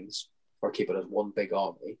individual things or keep it as one big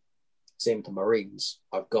army. Same with the Marines.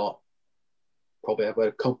 I've got probably about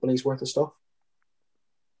a company's worth of stuff,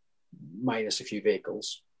 minus a few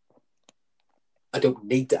vehicles. I don't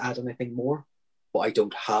need to add anything more, but I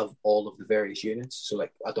don't have all of the various units. So,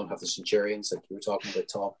 like, I don't have the Centurions, like you were talking about,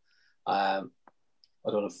 Tom. I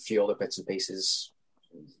don't have a few other bits and pieces.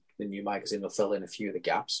 The new magazine will fill in a few of the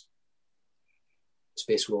gaps.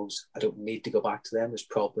 Space Wolves, I don't need to go back to them. There's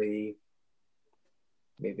probably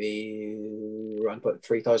maybe around about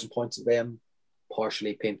 3,000 points of them,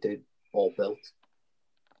 partially painted, all built.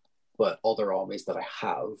 But other armies that I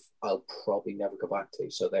have, I'll probably never go back to.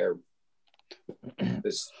 So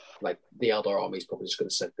there's like the other army's probably just going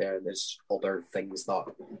to sit there, and there's other things that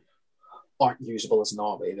aren't usable as an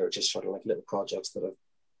army. They're just sort of like little projects that have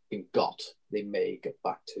been got. They may get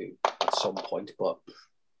back to at some point, but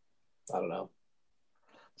I don't know.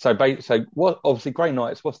 So what? Obviously, Grey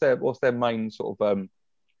Knights. What's their main sort of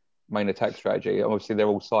main attack strategy? Obviously, they're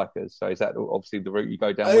all psychers. So is that obviously the route you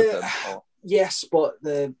go down with them? Or? Yes, but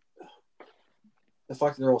the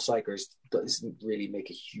fact that they're all psychers doesn't really make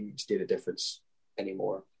a huge deal of difference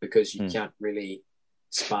anymore, because you can't really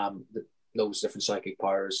spam those different psychic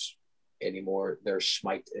powers anymore. Their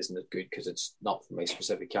smite isn't as good because it's not from a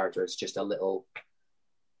specific character. It's just a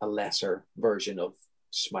lesser version of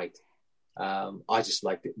smite. I just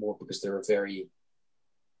liked it more because they're a very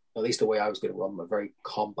at least the way I was going to run, a very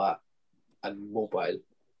combat and mobile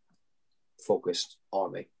focused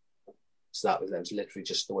army. So that was literally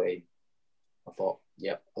just the way I thought.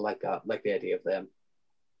 Yeah, I like that. I like the idea of them.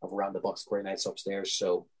 I've ran the box Grey Knights upstairs,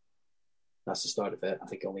 so that's the start of it. I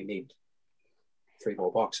think I only need 3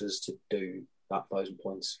 more boxes to do that 1,000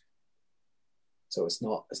 points. So it's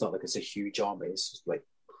not like it's a huge army. It's just like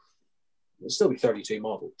it'll still be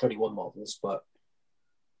 31 models, but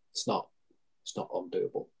it's not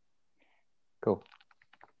undoable. Cool.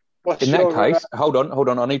 In that case, hold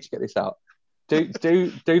on. I need to get this out. Do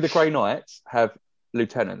the Grey Knights have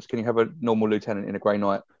lieutenants? Can you have a normal lieutenant in a Grey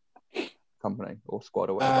Knight company or squad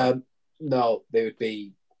or whatever? No, they would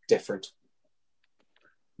be different.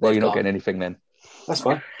 Well, you're not getting anything then. That's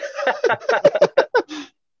fine.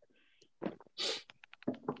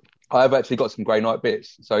 I have actually got some Grey Knight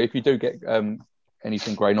bits, so if you do get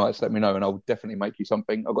anything Grey Knights, let me know, and I'll definitely make you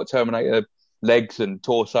something. I've got Terminator legs and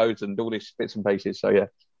torsos and all these bits and pieces, so yeah,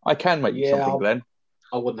 I can make you something, Glenn.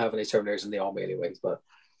 I wouldn't have any Terminators in the army anyways, but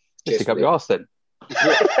just stick up your arse then.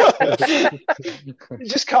 You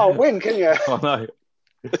just can't win, can you? I know.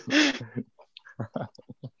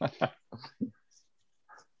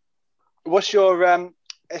 What's your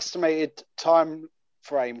estimated time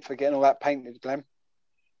frame for getting all that painted, Glenn?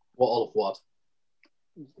 All of what?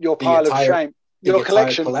 Your pile of shame. Your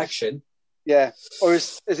collection. Yeah. Or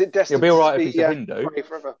is it destined You'll be all right to if it's a Hindu.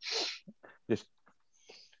 Forever? Just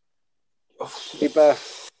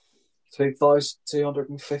rebirth.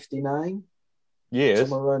 2,259 years.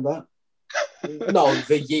 Somewhere around that. No,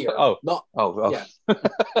 the year. Yeah.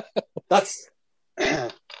 That's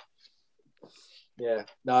yeah.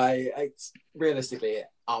 No, it's realistically,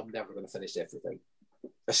 I'm never going to finish everything,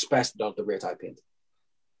 especially not the rear type paint,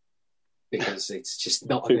 because it's just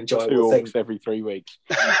not an enjoyable thing. Every 3 weeks.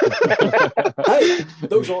 Hey,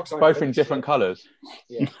 those orcs are both in different colours.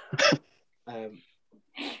 Yeah.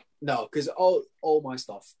 No, because all my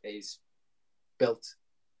stuff is built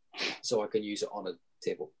so I can use it on a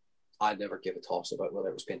table. I never give a toss about whether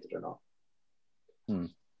it was painted or not.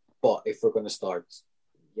 But if we're going to start,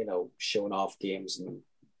 showing off games and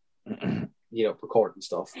recording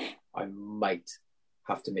stuff, I might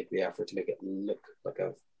have to make the effort to make it look like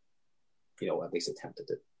I've, at least attempted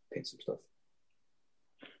to paint some stuff.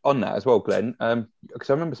 On that as well, Glenn, because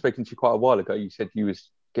I remember speaking to you quite a while ago. You said you was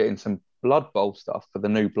getting some Blood Bowl stuff for the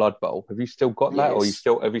new Blood Bowl. Have you still got that, or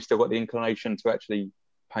have you still got the inclination to actually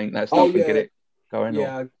paint that stuff and get it going?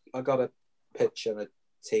 Yeah, I got a pitch and a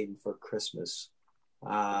team for Christmas.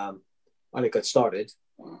 I only got started,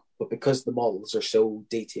 but because the models are so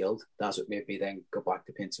detailed, that's what made me then go back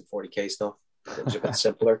to paint some 40k stuff. It was a bit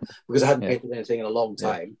simpler because I hadn't painted anything in a long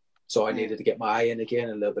time, so I needed to get my eye in again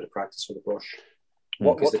and a little bit of practice with the brush.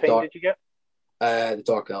 What team did you get? The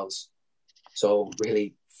Dark Elves. So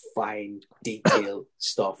really fine, detailed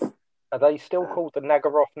stuff. Are they still called the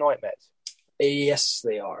Nagaroth Nightmares? Yes,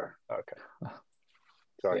 they are. Okay.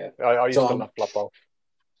 Sorry, yeah. I used to love Blood Bowl.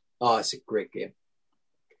 Oh, it's a great game.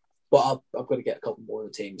 But I'm going to get a couple more of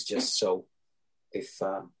the teams just so if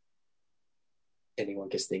anyone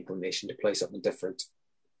gets the inclination to play something different.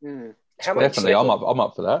 Definitely, I'm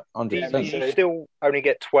up for that. 100%. You still only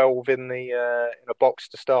get 12 in a box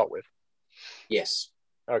to start with? Yes.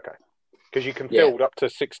 Okay. Because you can build up to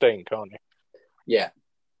 16, can't you? Yeah.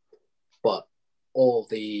 But all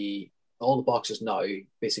the boxes now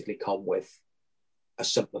basically come with a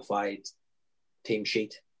simplified team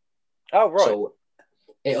sheet. Oh, right. So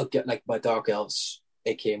it'll get, like my Dark Elves,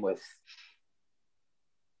 it came with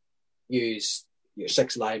use your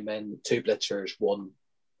 6 linemen, 2 blitzers, 1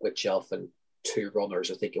 witch elf, and 2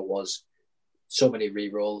 runners, I think it was. So many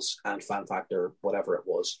rerolls and fan factor, whatever it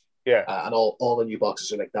was. Yeah. And all the new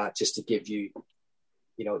boxes are like that, just to give you,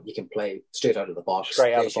 you can play straight out of the box.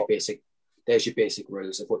 There's your basic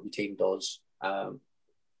rules of what your team does.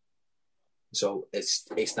 So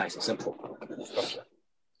it's nice and simple. Gotcha.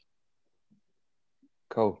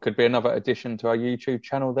 Cool. Could be another addition to our YouTube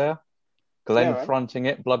channel there. Glenn fronting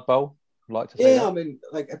it, Blood Bowl. I'd like to say that. I mean,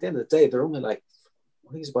 like at the end of the day, they're only like,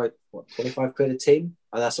 I think it's about 25 quid a team,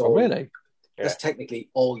 and that's all. Oh, really? That's technically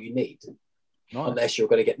all you need, nice. Unless you're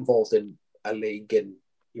going to get involved in a league and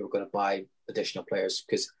you're going to buy additional players.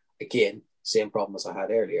 Because again, same problem as I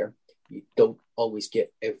had earlier, you don't always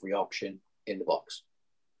get every option in the box.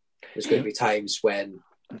 There's going to be times when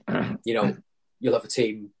you'll have a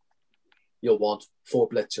team, you'll want 4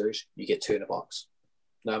 blitzers, you get 2 in a box.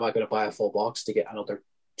 Now, am I going to buy a full box to get another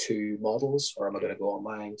 2 models, or am I going to go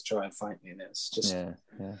online to try and find me? And it's just,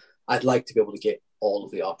 I'd like to be able to get all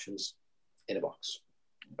of the options in a box.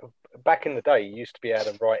 Back in the day, you used to be able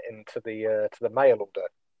to write into the mail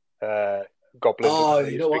order goblins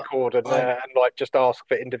that used to record and like just ask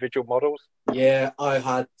for individual models. Yeah,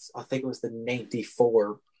 I think it was the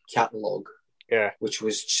 94 catalogue. Yeah, which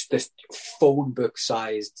was just this phone book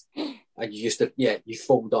sized, and you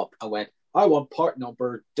phoned up and went, I want part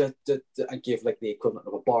number, and give like the equivalent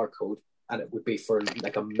of a barcode, and it would be for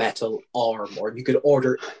like a metal arm, or you could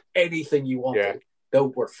order anything you wanted. Yeah.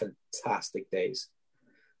 Those were fantastic days,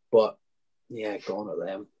 but yeah, gone are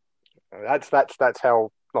them. That's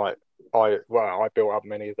how like I built up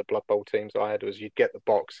many of the Blood Bowl teams I had. Was you'd get the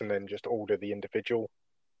box and then just order the individual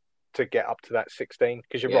to get up to that 16,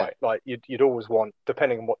 because you're right, like you'd always want,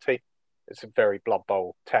 depending on what team, it's a very Blood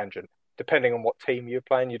Bowl tangent, depending on what team you're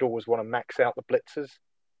playing, you'd always want to max out the blitzers,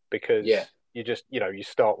 because you just, you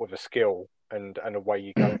start with a skill and away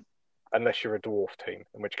you go, unless you're a dwarf team,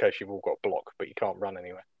 in which case you've all got block, but you can't run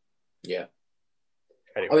anywhere. Yeah.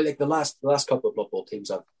 Anyway. I mean, like the last couple of Blood Bowl teams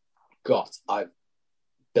I've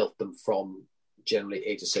built them from generally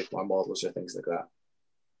Age of Sigmar models or things like that.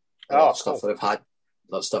 A lot of stuff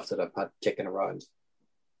that I've had kicking around.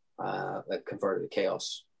 I've converted a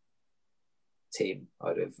Chaos team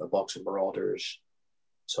out of a box of Marauders,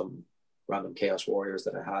 some random Chaos Warriors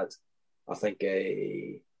that I had. I think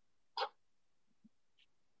a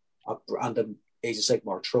random Age of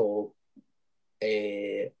Sigmar Troll,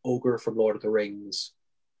 a Ogre from Lord of the Rings,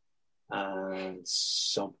 and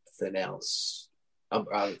something else.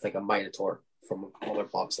 I think a Minotaur from another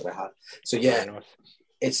box that I had. So yeah,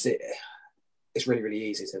 nice. It's really, really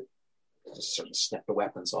easy to just sort of snip the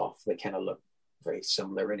weapons off. They kind of look very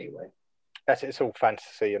similar anyway. It's all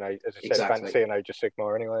fantasy, as I said, fantasy and Age of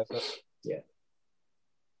Sigmar anyway, isn't it? Yeah.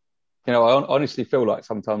 I honestly feel like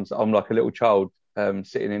sometimes I'm like a little child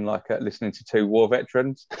sitting in listening to two war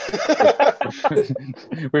veterans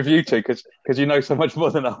with you two, because you know so much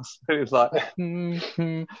more than us. It was like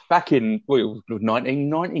back in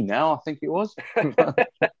 1990 now, I think it was.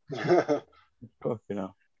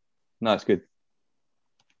 No, it's good.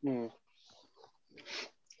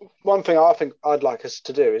 One thing I think I'd like us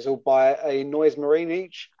to do is all buy a Noise Marine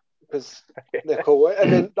each, because they're cool.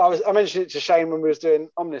 And then I mentioned it to Shane when we was doing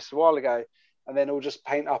Omnis a while ago, and then we'll just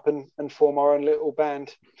paint up and form our own little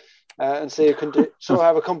band and see who can do. Sort of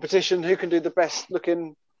have a competition who can do the best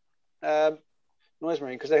looking Noise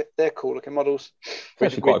Marine, because they're cool looking models.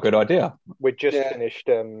 Which is quite a good idea. We just finished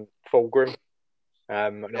Fulgrim.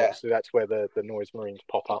 Obviously that's where the Noise Marines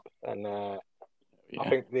pop up, and I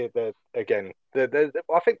think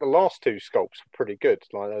I think the last two sculpts were pretty good.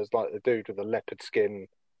 Like there's like the dude with the leopard skin,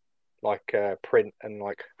 like print and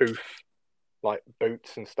like hoof, like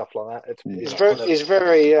boots and stuff like that. It's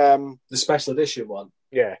very the special edition one.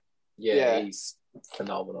 Yeah, he's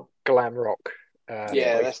phenomenal. Glam rock.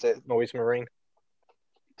 That's it. Noise Marine.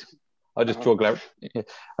 I just draw glam.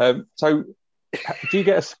 So. Do you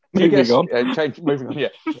get moving on? Yeah.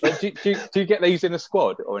 Do you get these in a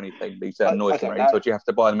squad or anything? These Noise Marines, or do you have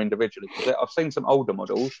to buy them individually? Because I've seen some older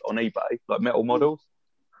models on eBay, like metal models.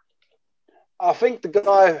 I think the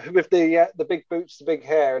guy with the big boots, the big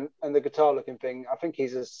hair, and the guitar-looking thing, I think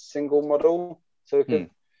he's a single model, so we could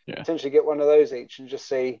potentially get one of those each and just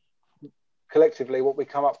see collectively what we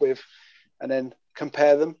come up with, and then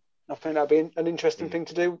compare them. I think that'd be an interesting thing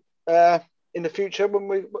to do in the future, when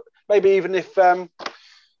we maybe even if when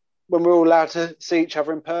we're all allowed to see each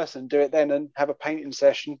other in person, do it then and have a painting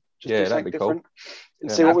session. Just do something different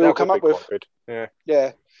and see what we all come up with.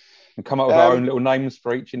 Yeah. And come up with our own little names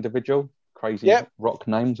for each individual. Crazy rock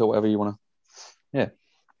names or whatever you want to.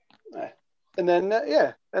 Yeah. And then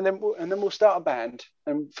we'll start a band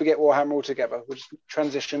and forget Warhammer altogether. We'll just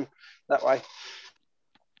transition that way.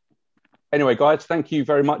 Anyway, guys, thank you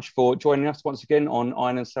very much for joining us once again on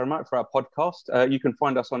Iron and Ceramite for our podcast. You can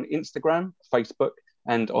find us on Instagram, Facebook,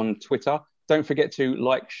 and on Twitter. Don't forget to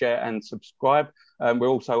like, share, and subscribe. We're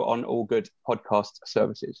also on all good podcast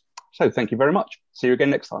services. So thank you very much. See you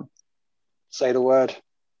again next time. Say the word.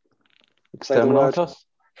 Exterminatus?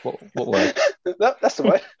 What word? That's the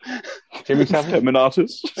word. Jimmy Savile?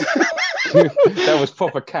 Exterminatus. That was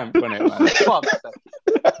proper camp, wasn't it, man? Fuck.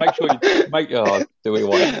 Make sure you do what you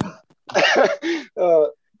want.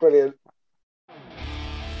 Brilliant.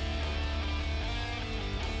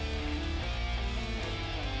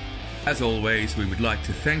 As always, we would like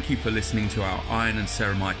to thank you for listening to our Iron and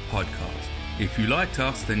Ceramite podcast. If you liked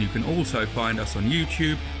us, then you can also find us on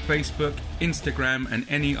YouTube, Facebook, Instagram, and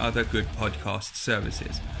any other good podcast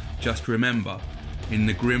services. Just remember, in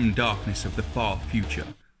the grim darkness of the far future,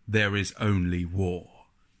 there is only war.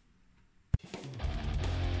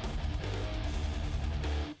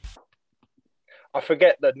 I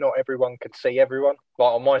forget that not everyone can see everyone.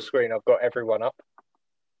 Like on my screen, I've got everyone up.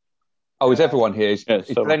 Oh, is everyone here? Is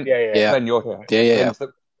Glenn? Yeah. Glenn, you're here. Yeah.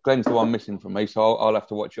 Glenn's the one missing from me, so I'll have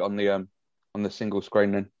to watch it on the single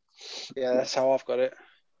screen then. Yeah, that's how I've got it.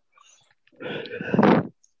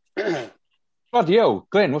 Bloody hell,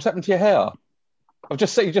 Glenn, what's happened to your hair? I've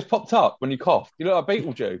just seen you just popped up when you coughed. You look like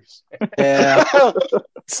Beetlejuice. Yeah.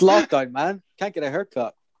 It's lockdown, man. Can't get a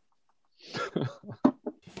haircut.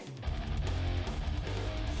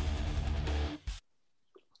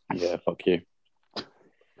 Yeah, fuck you.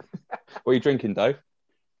 What are you drinking, Dave?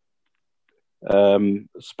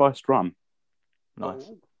 Spiced rum. Nice.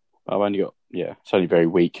 I've only got, it's only very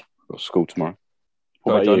weak. I've got school tomorrow.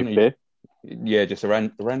 What Go about you, beer? Yeah, just a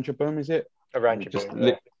Ranger Boom, is it? A Ranger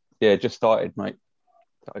Boom. Yeah, just started, mate.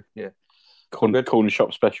 So, yeah. Corner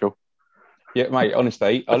shop special. Yeah, mate,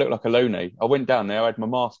 honestly, I look like a loony. I went down there, I had my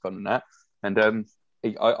mask on and that, and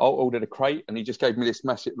I ordered a crate, and he just gave me this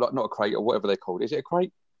massive, like, not a crate or whatever they're called. Is it a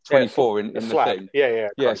crate? 24 in the slab. thing. Yeah,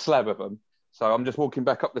 a slab of them. So I'm just walking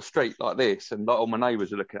back up the street like this, and like all my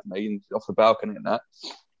neighbours are looking at me and off the balcony and that.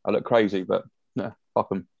 I look crazy, but no, fuck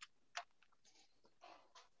them.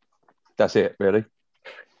 That's it, really.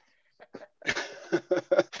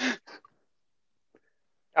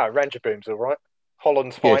 Ranger Boom's all right.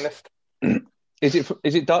 Holland's finest. Is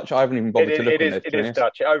it Dutch? I haven't even bothered to look on it. It is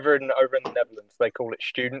Dutch. Over in the Netherlands, they call it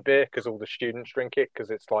student beer because all the students drink it because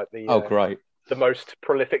it's like great. The most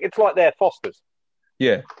prolific. It's like their Foster's.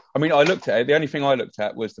 Yeah. I mean, I looked at it. The only thing I looked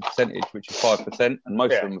at was the percentage, which is 5%, and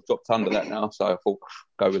most of them have dropped under that now. So I thought,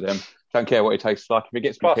 go with them. Don't care what it tastes like. If it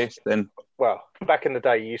gets me pissed, then... Well, back in the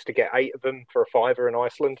day, you used to get 8 of them for a £5 in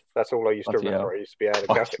Iceland. That's all I used to remember. I used to be able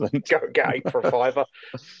to go get 8 for a £5.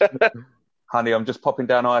 Honey, I'm just popping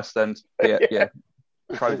down Iceland. Yeah.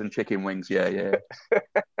 Frozen chicken wings. Yeah.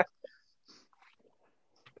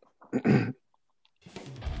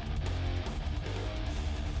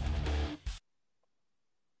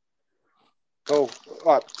 Cool.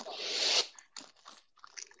 Right.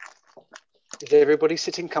 Is everybody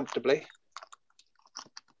sitting comfortably?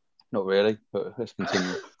 Not really, but let's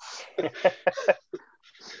continue.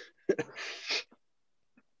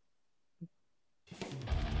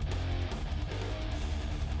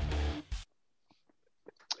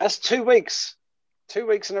 That's 2 weeks. 2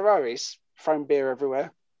 weeks in a row he's thrown beer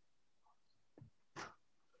everywhere.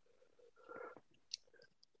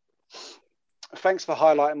 Thanks for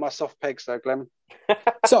highlighting my soft pegs though, Glenn.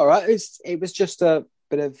 It's all right. It was just a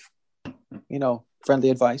bit of, friendly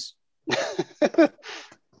advice.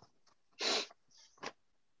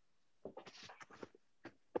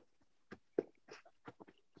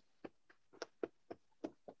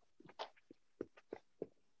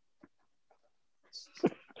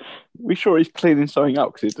 We sure he's cleaning something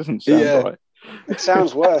up because it doesn't sound right. It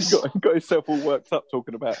sounds worse. He got himself all worked up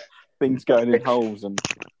talking about things going in holes and.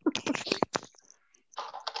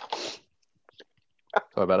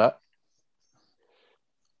 Sorry about that.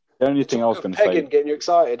 The only thing I was going to say, getting you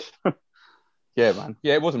excited. Yeah, man.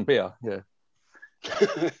 Yeah, it wasn't beer. Yeah.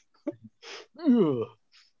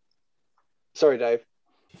 Sorry, Dave.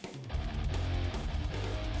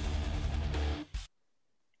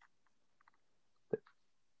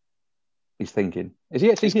 He's thinking. Is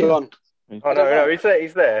he actually here? Gone. Oh no,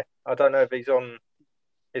 he's there. I don't know if he's on.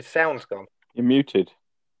 His sound's gone. You're muted.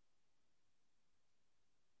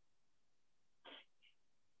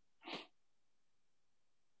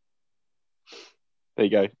 There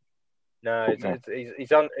you go. No,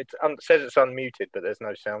 he's on. It says it's unmuted, but there's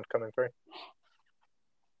no sound coming through.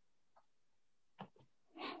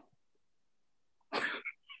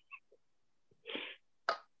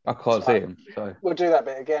 I can't see him. So we'll do that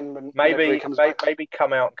bit again when maybe comes back. Maybe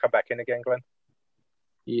come out and come back in again, Glenn.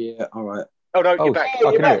 Yeah. All right. Oh no, you're back.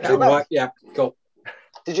 You're back. Right. Yeah. Cool.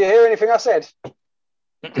 Did you hear anything I said?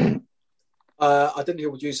 I didn't hear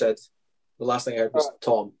what you said. The last thing I heard was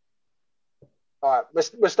Tom. All right,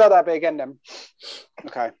 we'll start that bit again then.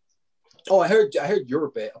 Okay. Oh, I heard your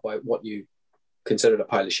bit about what you considered a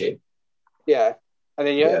pile of shit. Yeah, and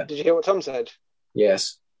then did you hear what Tom said?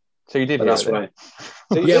 Yes. So you did. That's right.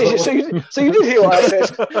 So you did hear what I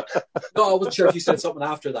said. No, I wasn't sure if you said something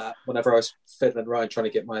after that. Whenever I was fiddling around trying to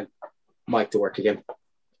get my mic to work again.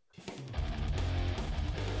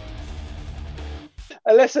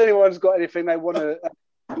 Unless anyone's got anything they want to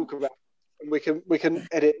talk about, we can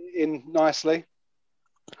edit in nicely.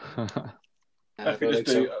 If we just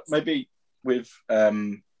do maybe with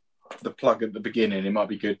the plug at the beginning, it might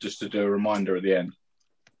be good just to do a reminder at the end.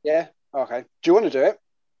 Yeah. Okay. Do you want to do it?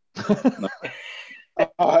 No.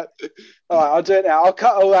 All right. I'll do it now. I'll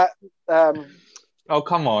cut all that. Oh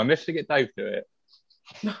come on! Let's get Dave to do it.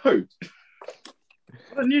 No. Why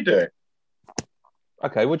don't you do it?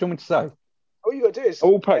 Okay. What do you want me to say? all you got to do is. I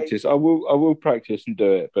will practice. I will practice and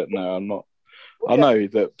do it. But no, I'm not. Well, I know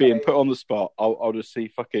that being put on the spot, I'll just see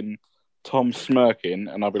fucking Tom smirking,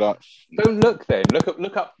 and I'll be like, "Don't look then.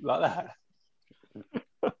 Look up like that."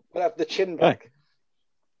 We'll have the chin back.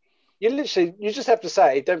 You just have to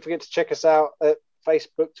say, don't forget to check us out at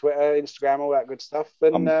Facebook, Twitter, Instagram, all that good stuff.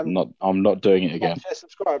 And I'm not doing it again. Share,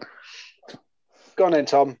 subscribe. Go on then,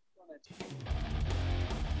 Tom.